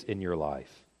grace in your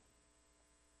life.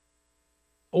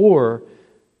 Or,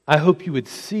 I hope you would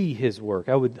see His work.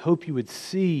 I would hope you would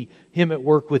see Him at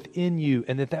work within you,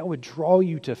 and that would draw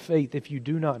you to faith if you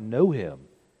do not know Him.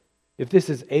 If this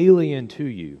is alien to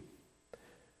you,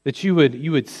 that you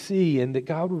would see, and that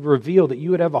God would reveal, that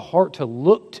you would have a heart to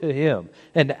look to Him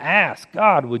and to ask,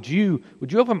 God, would you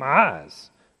open my eyes?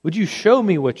 Would you show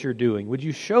me what you're doing? Would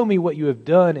you show me what you have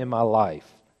done in my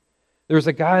life? There was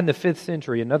a guy in the 5th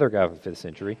century, another guy in the 5th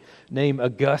century, named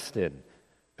Augustine,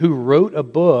 who wrote a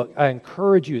book. I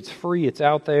encourage you, it's free, it's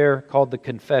out there, called The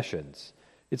Confessions.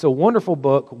 It's a wonderful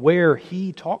book where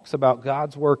he talks about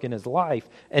God's work in his life,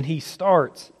 and he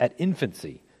starts at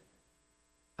infancy.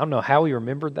 I don't know how he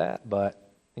remembered that, but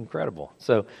incredible.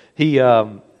 So he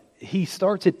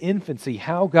starts at infancy,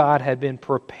 how God had been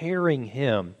preparing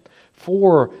him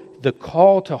for the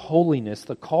call to holiness,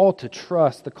 the call to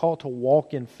trust, the call to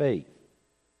walk in faith.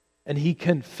 And he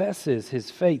confesses his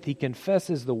faith. He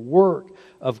confesses the work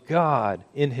of God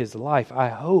in his life. I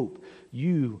hope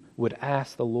you would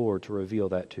ask the Lord to reveal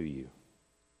that to you.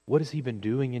 What has He been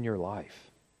doing in your life?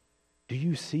 Do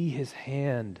you see His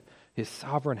hand, His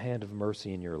sovereign hand of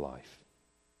mercy in your life?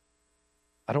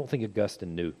 I don't think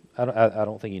Augustine knew. I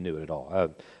don't think he knew it at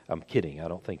all. I'm kidding. I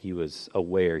don't think he was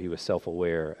aware. He was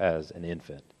self-aware as an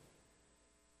infant.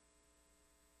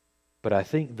 But I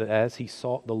think that as he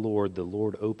sought the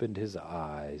Lord opened his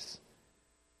eyes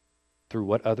through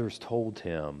what others told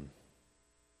him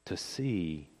to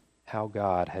see how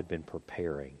God had been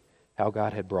preparing, how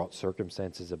God had brought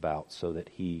circumstances about so that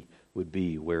he would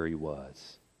be where he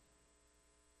was,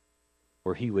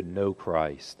 where he would know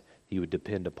Christ, he would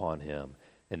depend upon Him,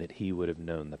 and that he would have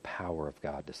known the power of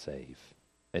God to save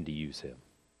and to use Him.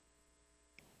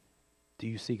 Do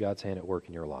you see God's hand at work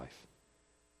in your life?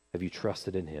 Have you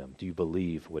trusted in Him? Do you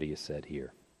believe what He has said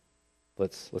here?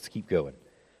 Let's keep going.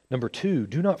 Number 2,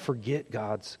 do not forget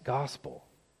God's gospel.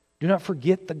 Do not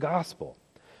forget the gospel.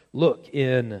 Look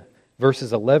in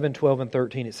verses 11, 12, and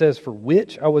 13. It says, "For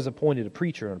which I was appointed a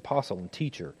preacher, an apostle, and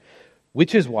teacher,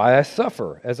 which is why I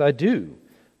suffer as I do.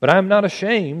 But I am not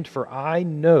ashamed, for I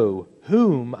know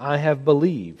whom I have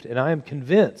believed, and I am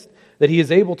convinced that he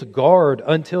is able to guard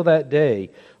until that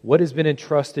day what has been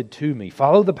entrusted to me.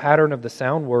 Follow the pattern of the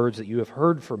sound words that you have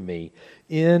heard from me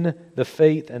in the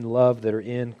faith and love that are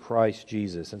in Christ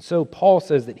Jesus. And so Paul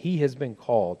says that he has been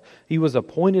called. He was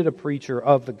appointed a preacher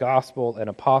of the gospel, an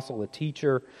apostle, a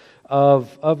teacher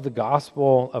of the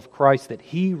gospel of Christ that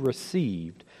he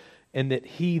received, and that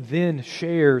he then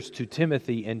shares to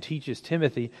Timothy and teaches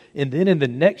Timothy. And then in the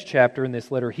next chapter in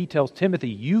this letter, he tells Timothy,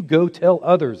 you go tell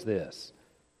others this.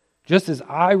 Just as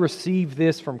I received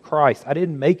this from Christ. I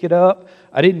didn't make it up.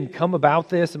 I didn't come about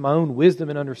this in my own wisdom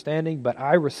and understanding, but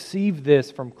I received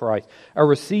this from Christ. I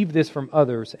received this from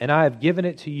others, and I have given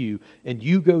it to you, and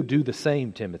you go do the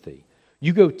same, Timothy.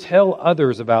 You go tell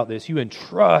others about this. You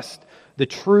entrust the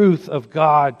truth of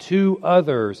God to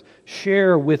others.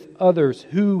 Share with others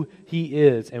who He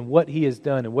is and what He has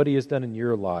done and what He has done in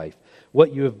your life,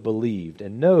 what you have believed.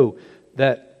 And know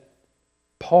that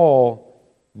Paul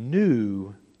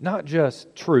knew not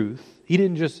just truth. He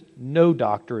didn't just know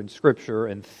doctrine, Scripture,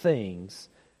 and things.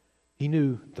 He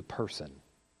knew the person.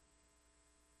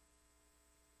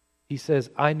 He says,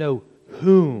 I know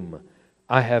whom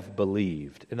I have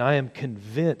believed, and I am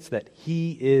convinced that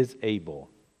He is able.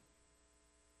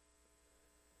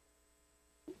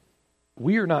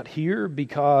 We are not here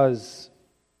because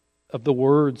of the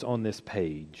words on this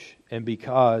page and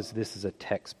because this is a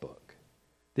textbook.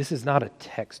 This is not a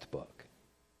textbook.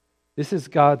 This is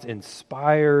God's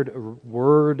inspired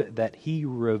word that He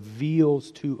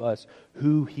reveals to us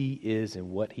who He is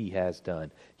and what He has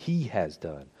done. He has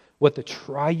done what the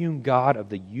triune God of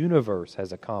the universe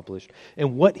has accomplished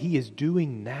and what He is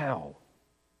doing now.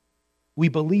 We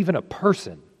believe in a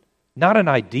person, not an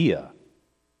idea,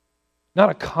 not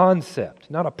a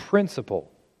concept, not a principle,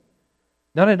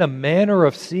 not in a manner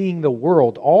of seeing the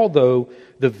world, although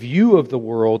the view of the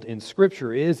world in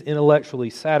Scripture is intellectually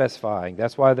satisfying.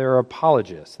 That's why there are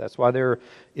apologists. That's why there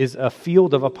is a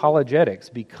field of apologetics,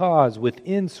 because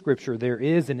within Scripture there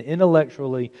is an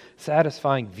intellectually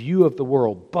satisfying view of the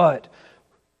world. But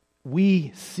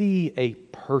we see a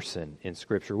person in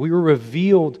Scripture. We were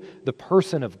revealed the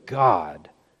person of God.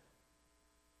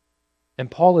 And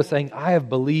Paul is saying, I have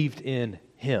believed in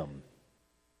Him.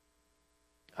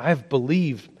 I have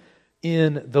believed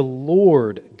in the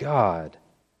Lord God.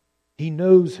 He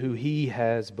knows who he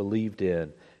has believed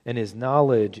in, and his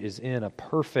knowledge is in a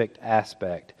perfect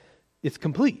aspect. It's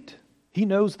complete. He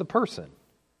knows the person.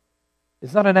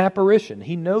 It's not an apparition.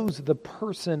 He knows the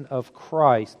person of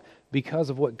Christ because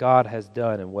of what God has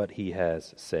done and what He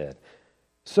has said.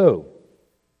 So,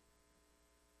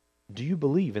 do you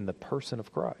believe in the person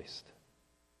of Christ?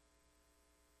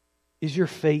 Is your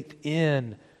faith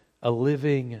in a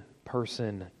living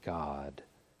person God,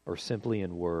 or simply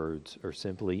in words, or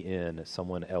simply in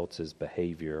someone else's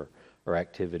behavior or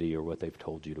activity or what they've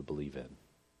told you to believe in?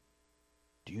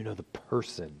 Do you know the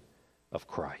person of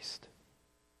Christ?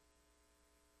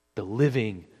 The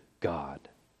living God.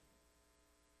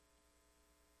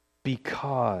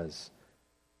 Because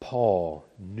Paul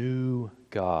knew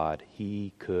God,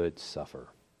 he could suffer.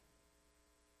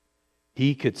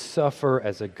 He could suffer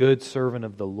as a good servant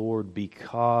of the Lord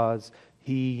because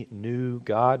he knew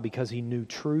God, because he knew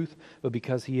truth, but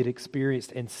because he had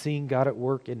experienced and seen God at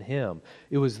work in him.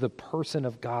 It was the person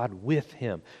of God with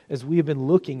him. As we have been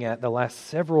looking at the last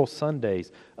several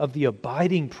Sundays of the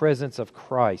abiding presence of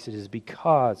Christ, it is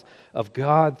because of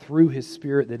God through His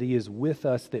Spirit that He is with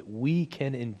us, that we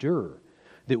can endure,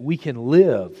 that we can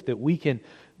live, that we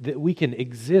can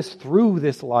exist through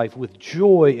this life with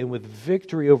joy and with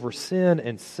victory over sin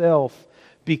and self,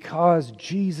 because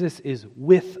Jesus is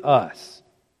with us,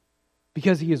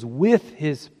 because He is with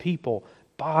His people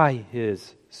by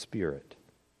His Spirit.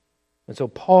 And so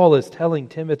Paul is telling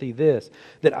Timothy this,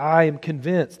 that I am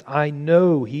convinced, I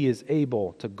know he is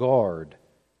able to guard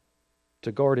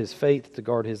his faith, to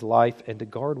guard his life, and to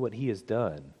guard what he has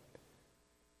done.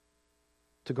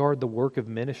 To guard the work of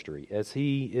ministry as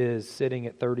he is sitting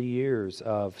at 30 years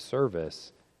of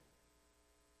service,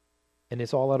 and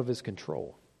it's all out of his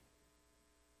control.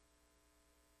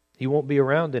 He won't be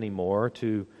around anymore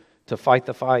to fight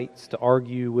the fights, to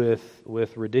argue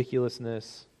with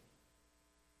ridiculousness.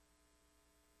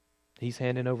 He's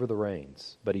handing over the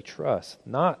reins, but he trusts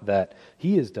not that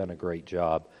he has done a great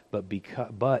job, but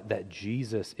that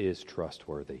Jesus is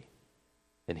trustworthy,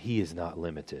 and He is not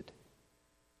limited.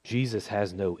 Jesus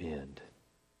has no end.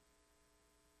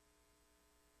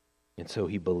 And so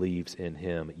he believes in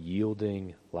Him,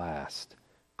 yielding last.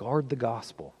 Guard the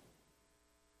gospel.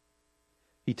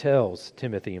 He tells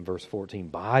Timothy in verse 14,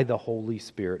 by the Holy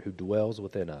Spirit who dwells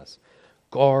within us,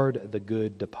 guard the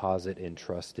good deposit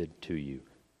entrusted to you.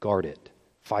 Guard it.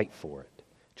 Fight for it.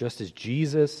 Just as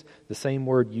Jesus, the same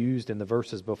word used in the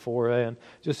verses beforehand,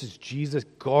 just as Jesus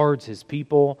guards his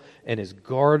people and is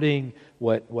guarding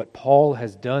what Paul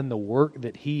has done, the work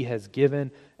that he has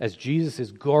given, as Jesus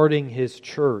is guarding his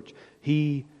church,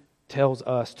 he tells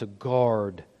us to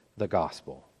guard the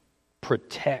gospel.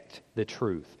 Protect the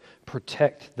truth.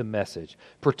 Protect the message.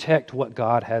 Protect what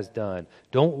God has done.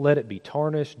 Don't let it be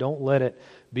tarnished. Don't let it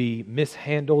be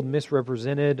mishandled,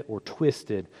 misrepresented, or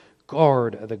twisted.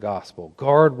 Guard the gospel.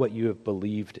 Guard what you have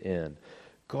believed in.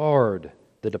 Guard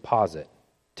the deposit.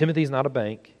 Timothy's not a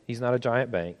bank. He's not a giant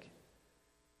bank.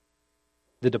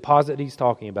 The deposit he's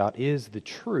talking about is the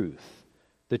truth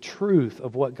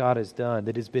of what God has done,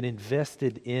 that has been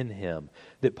invested in him,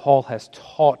 that Paul has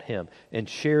taught him and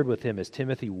shared with him as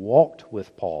Timothy walked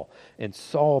with Paul and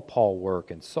saw Paul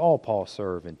work and saw Paul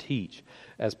serve and teach.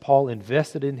 As Paul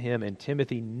invested in him and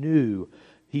Timothy knew,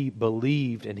 he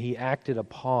believed and he acted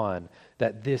upon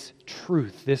that this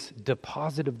truth, this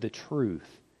deposit of the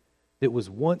truth that was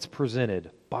once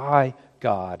presented by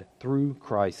God through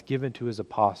Christ, given to his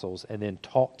apostles and then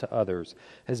taught to others,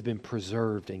 has been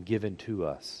preserved and given to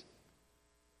us.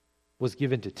 Was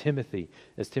given to Timothy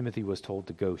as Timothy was told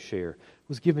to go share.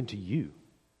 Was given to you.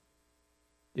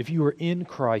 If you are in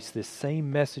Christ, this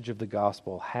same message of the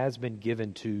gospel has been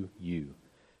given to you,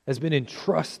 has been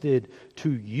entrusted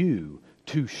to you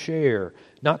to share,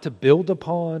 not to build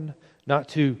upon, not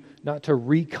to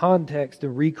recontext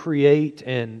and recreate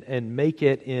and make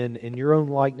it in your own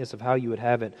likeness of how you would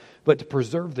have it, but to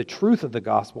preserve the truth of the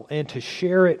gospel and to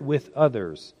share it with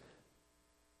others,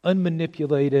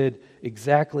 unmanipulated,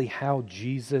 exactly how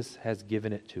Jesus has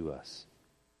given it to us.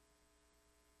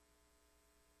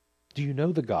 Do you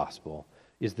know the gospel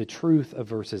is the truth of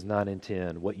verses 9 and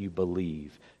 10, what you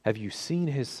believe? Have you seen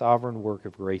his sovereign work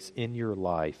of grace in your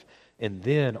life? And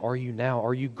then, are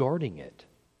you guarding it?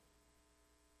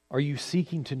 Are you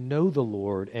seeking to know the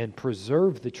Lord and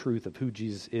preserve the truth of who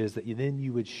Jesus is, that then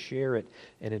you would share it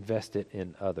and invest it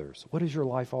in others? What is your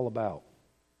life all about?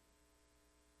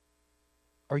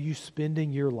 Are you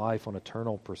spending your life on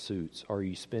eternal pursuits? Or are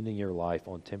you spending your life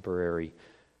on temporary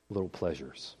little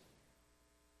pleasures?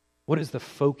 What is the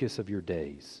focus of your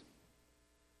days?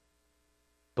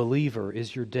 Believer,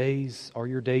 are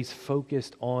your days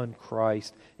focused on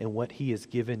Christ and what he has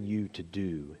given you to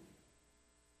do?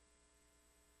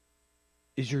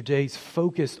 Is your days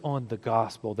focused on the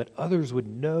gospel, that others would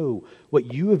know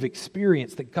what you have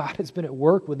experienced, that God has been at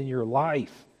work within your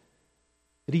life,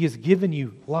 that he has given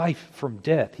you life from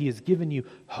death, he has given you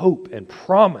hope and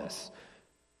promise?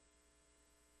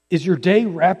 Is your day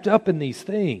wrapped up in these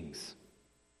things?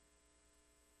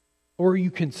 Or are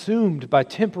you consumed by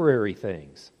temporary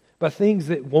things, by things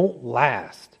that won't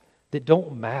last, that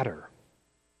don't matter?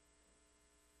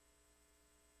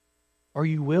 Are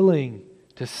you willing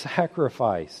to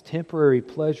sacrifice temporary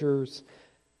pleasures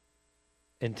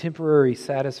and temporary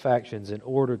satisfactions in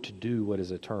order to do what is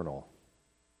eternal?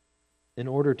 In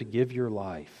order to give your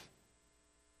life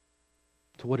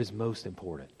to what is most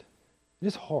important? It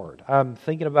is hard. I'm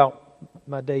thinking about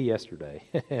my day yesterday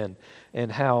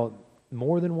and how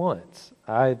more than once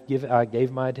I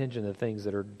gave my attention to things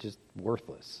that are just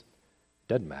worthless.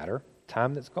 Doesn't matter.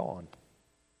 Time that's gone.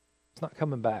 It's not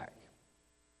coming back.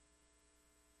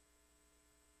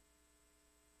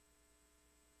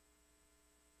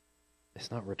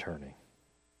 It's not returning.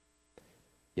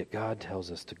 Yet God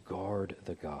tells us to guard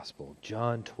the gospel.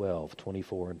 John 12,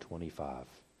 24 and 25.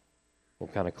 We'll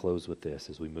kind of close with this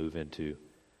as we move into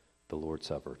the Lord's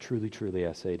Supper. Truly, truly,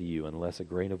 I say to you, unless a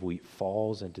grain of wheat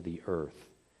falls into the earth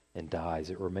and dies,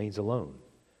 it remains alone.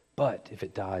 But if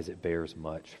it dies, it bears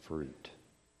much fruit.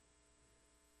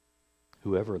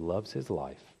 Whoever loves his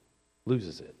life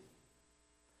loses it.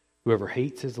 Whoever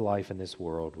hates his life in this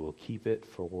world will keep it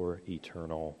for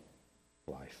eternal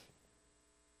life.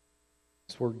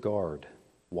 This word guard,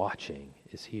 watching,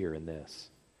 is here in this.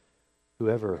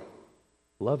 Whoever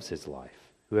loves his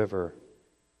life, whoever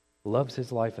loves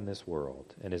his life in this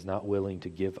world and is not willing to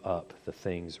give up the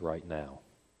things right now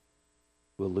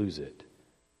will lose it.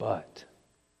 But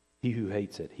he who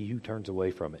hates it, he who turns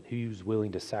away from it, he who's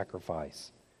willing to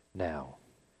sacrifice now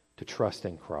to trust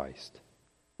in Christ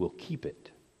will keep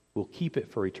it. Will keep it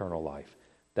for eternal life.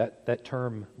 That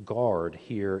term guard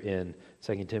here in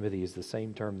 2 Timothy is the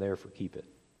same term there for keep it.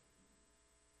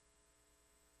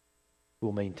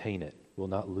 We'll maintain it. We'll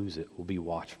not lose it. We'll be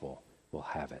watchful. We'll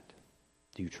have it.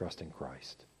 Do you trust in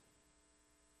Christ?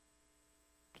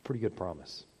 It's a pretty good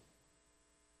promise.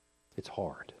 It's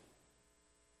hard,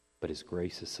 but his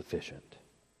grace is sufficient.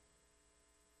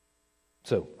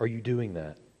 So, are you doing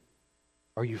that?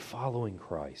 Are you following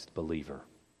Christ, believer?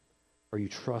 Are you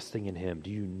trusting in Him?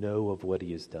 Do you know of what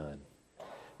He has done?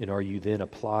 And are you then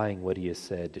applying what He has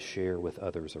said to share with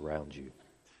others around you?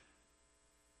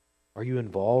 Are you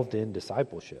involved in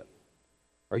discipleship?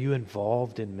 Are you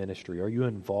involved in ministry? Are you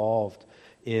involved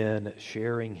in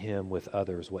sharing Him with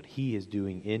others, what He is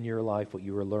doing in your life, what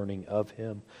you are learning of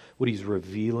Him, what He's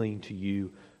revealing to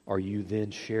you? Are you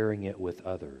then sharing it with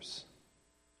others?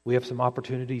 We have some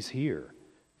opportunities here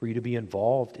for you to be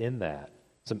involved in that,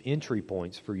 some entry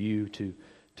points for you to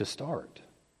start.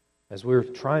 As we're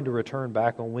trying to return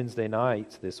back on Wednesday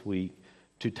nights this week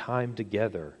to time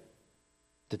together,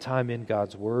 to time in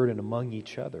God's Word and among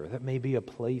each other, that may be a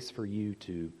place for you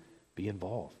to be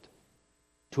involved,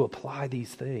 to apply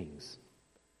these things,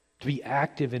 to be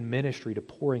active in ministry, to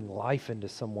pouring life into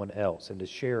someone else and to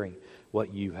sharing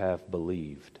what you have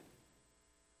believed.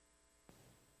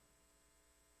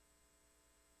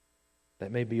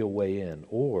 That may be a way in,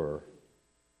 or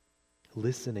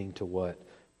listening to what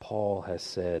Paul has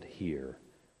said here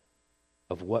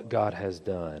of what God has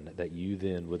done, that you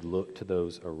then would look to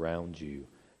those around you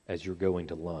as you're going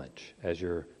to lunch, as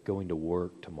you're going to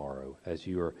work tomorrow, as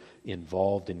you're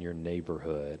involved in your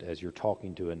neighborhood, as you're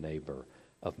talking to a neighbor,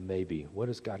 of maybe, what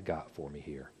has God got for me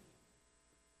here?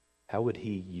 How would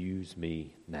He use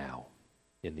me now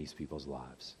in these people's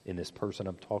lives, in this person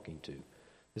I'm talking to,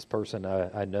 this person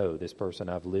I know, this person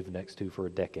I've lived next to for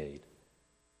a decade?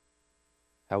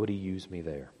 How would He use me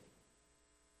there?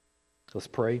 Let's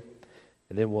pray,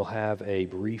 and then we'll have a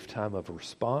brief time of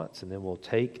response, and then we'll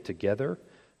take together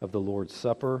of the Lord's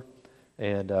Supper,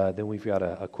 and then we've got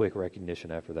a quick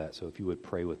recognition after that. So if you would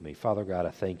pray with me. Father God,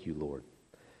 I thank you, Lord.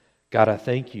 God, I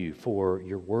thank you for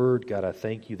your word. God, I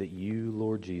thank you that you,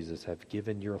 Lord Jesus, have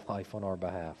given your life on our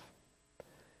behalf.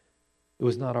 It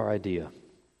was not our idea.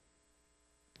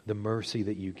 The mercy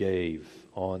that you gave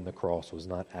on the cross was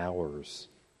not ours.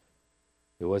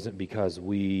 It wasn't because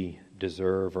we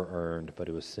deserve or earned, but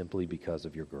it was simply because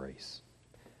of your grace.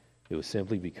 It was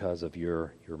simply because of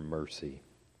your mercy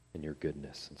and your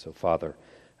goodness. And so, Father,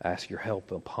 I ask your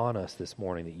help upon us this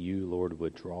morning, that you, Lord,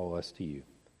 would draw us to you.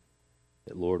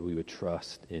 That, Lord, we would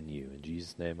trust in you. In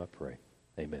Jesus' name I pray.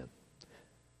 Amen.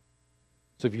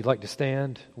 So if you'd like to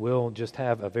stand, we'll just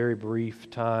have a very brief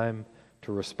time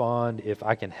to respond. If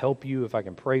I can help you, if I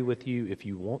can pray with you, if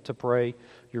you want to pray,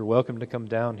 you're welcome to come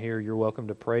down here. You're welcome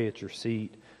to pray at your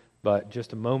seat. But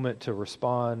just a moment to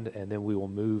respond, and then we will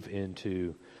move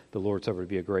into the Lord's Supper. It would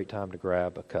be a great time to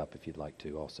grab a cup if you'd like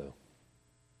to also.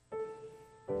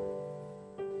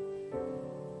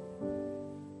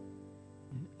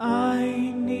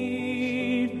 I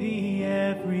need thee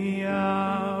every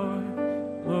hour,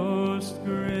 most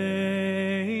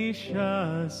gracious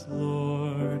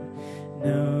Lord.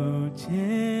 No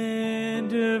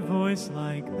tender voice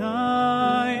like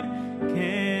thine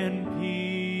can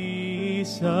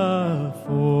peace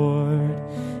afford.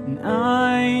 And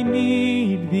I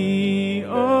need thee,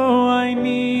 oh, I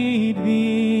need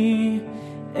thee.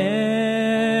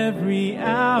 Every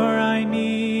hour I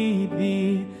need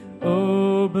thee.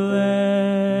 Oh,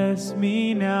 bless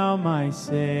me now, my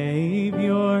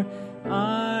Savior.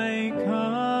 I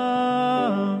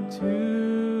come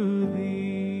to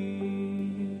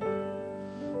thee.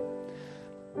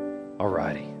 All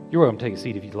righty. You're welcome to take a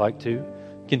seat if you'd like to.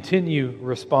 Continue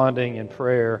responding in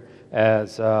prayer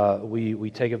as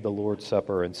we take of the Lord's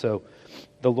Supper. And so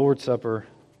the Lord's Supper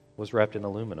was wrapped in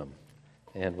aluminum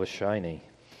and was shiny.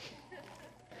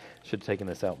 Should have taken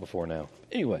this out before now.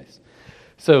 Anyways,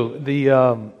 so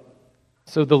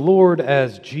the Lord,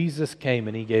 as Jesus came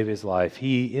and He gave His life,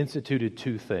 He instituted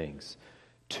two things,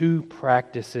 two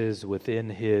practices within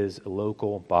His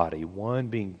local body. One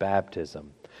being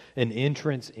baptism, an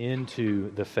entrance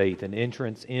into the faith, an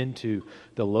entrance into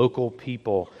the local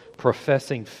people,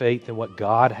 professing faith in what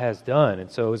God has done.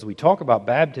 And so as we talk about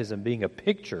baptism being a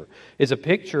picture, is a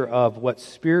picture of what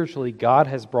spiritually God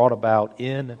has brought about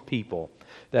in people,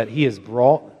 that He has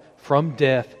brought from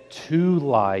death to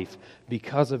life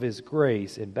because of His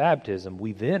grace in baptism.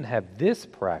 We then have this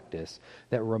practice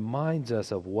that reminds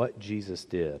us of what Jesus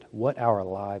did, what our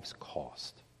lives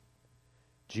cost.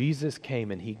 Jesus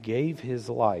came and He gave His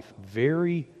life,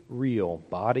 very real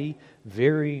body,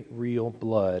 very real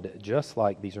blood, just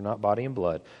like, these are not body and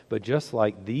blood, but just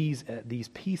like these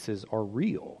pieces are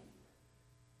real.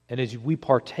 And as we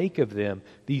partake of them,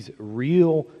 these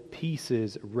real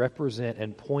pieces represent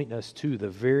and point us to the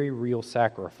very real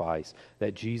sacrifice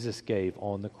that Jesus gave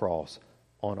on the cross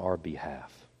on our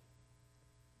behalf.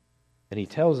 And He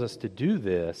tells us to do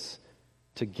this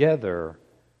together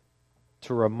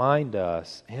to remind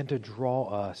us and to draw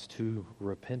us to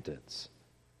repentance,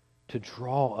 to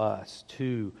draw us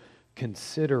to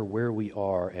consider where we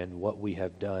are and what we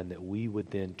have done, that we would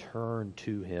then turn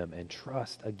to Him and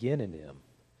trust again in Him.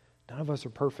 None of us are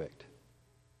perfect.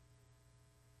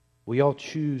 We all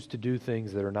choose to do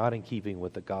things that are not in keeping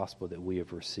with the gospel that we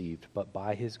have received, but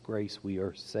by His grace we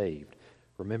are saved.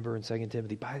 Remember in 2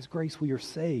 Timothy, by His grace we are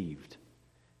saved.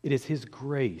 It is His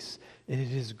grace, and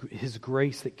it is His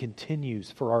grace that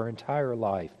continues for our entire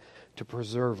life to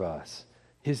preserve us.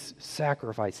 His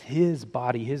sacrifice, His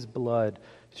body, His blood,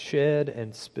 shed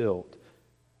and spilt,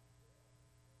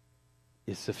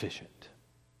 is sufficient.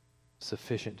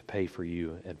 Sufficient to pay for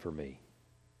you and for me.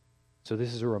 So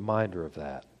this is a reminder of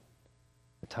that.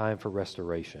 A time for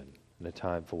restoration and a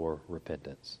time for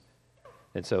repentance.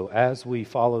 And so as we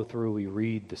follow through, we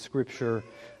read the scripture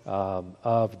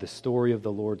of the story of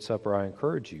the Lord's Supper, I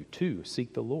encourage you to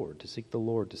seek the Lord, to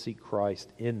seek Christ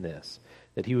in this,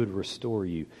 that He would restore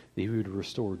you, that He would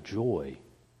restore joy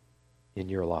in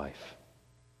your life.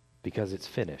 Because it's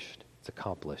finished, it's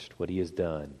accomplished. What He has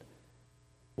done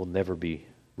will never be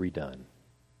redone.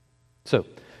 So,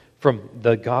 from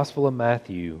the Gospel of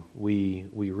Matthew, we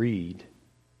read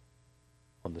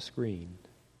on the screen.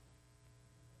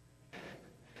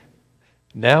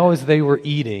 Now as they were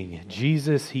eating,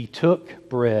 Jesus, He took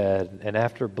bread, and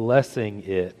after blessing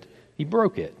it, He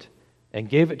broke it and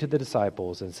gave it to the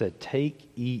disciples and said, "Take,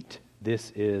 eat,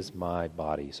 this is my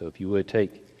body." So if you would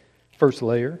take first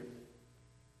layer.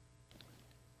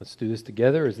 Let's do this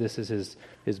together, as this is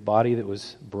His body that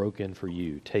was broken for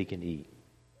you. Take and eat.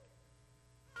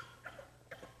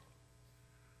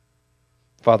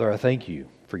 Father, I thank You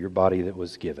for Your body that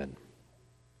was given,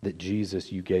 that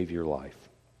Jesus, You gave Your life.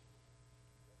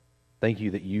 Thank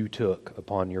You that You took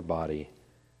upon Your body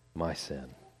my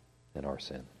sin and our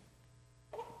sin.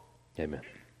 Amen.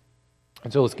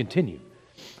 And so let's continue.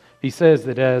 He says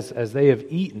that as they have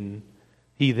eaten,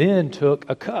 He then took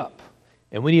a cup.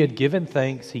 And when He had given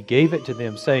thanks, He gave it to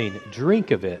them, saying,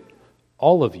 "Drink of it,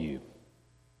 all of you.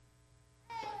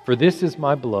 For this is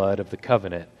my blood of the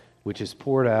covenant, which is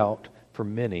poured out for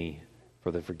many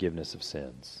for the forgiveness of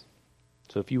sins."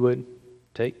 So if you would,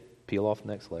 peel off the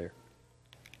next layer.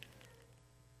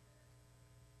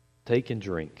 Take and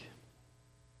drink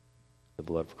the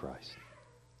blood of Christ.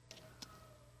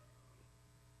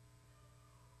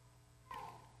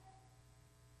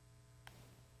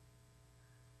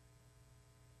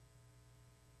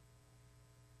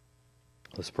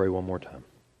 Let's pray one more time.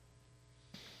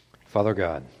 Father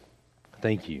God,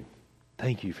 thank You.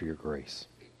 Thank You for Your grace.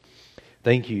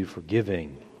 Thank You for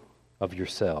giving of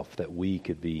Yourself that we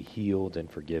could be healed and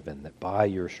forgiven, that by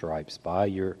Your stripes, by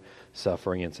Your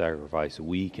suffering and sacrifice,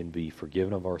 we can be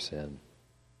forgiven of our sin,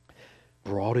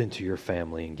 brought into Your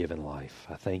family and given life.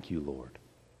 I thank You, Lord.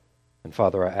 And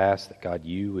Father, I ask that God,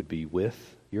 You would be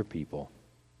with Your people,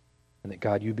 and that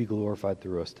God, You be glorified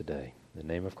through us today. In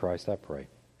the name of Christ I pray.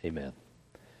 Amen.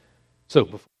 So,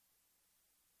 before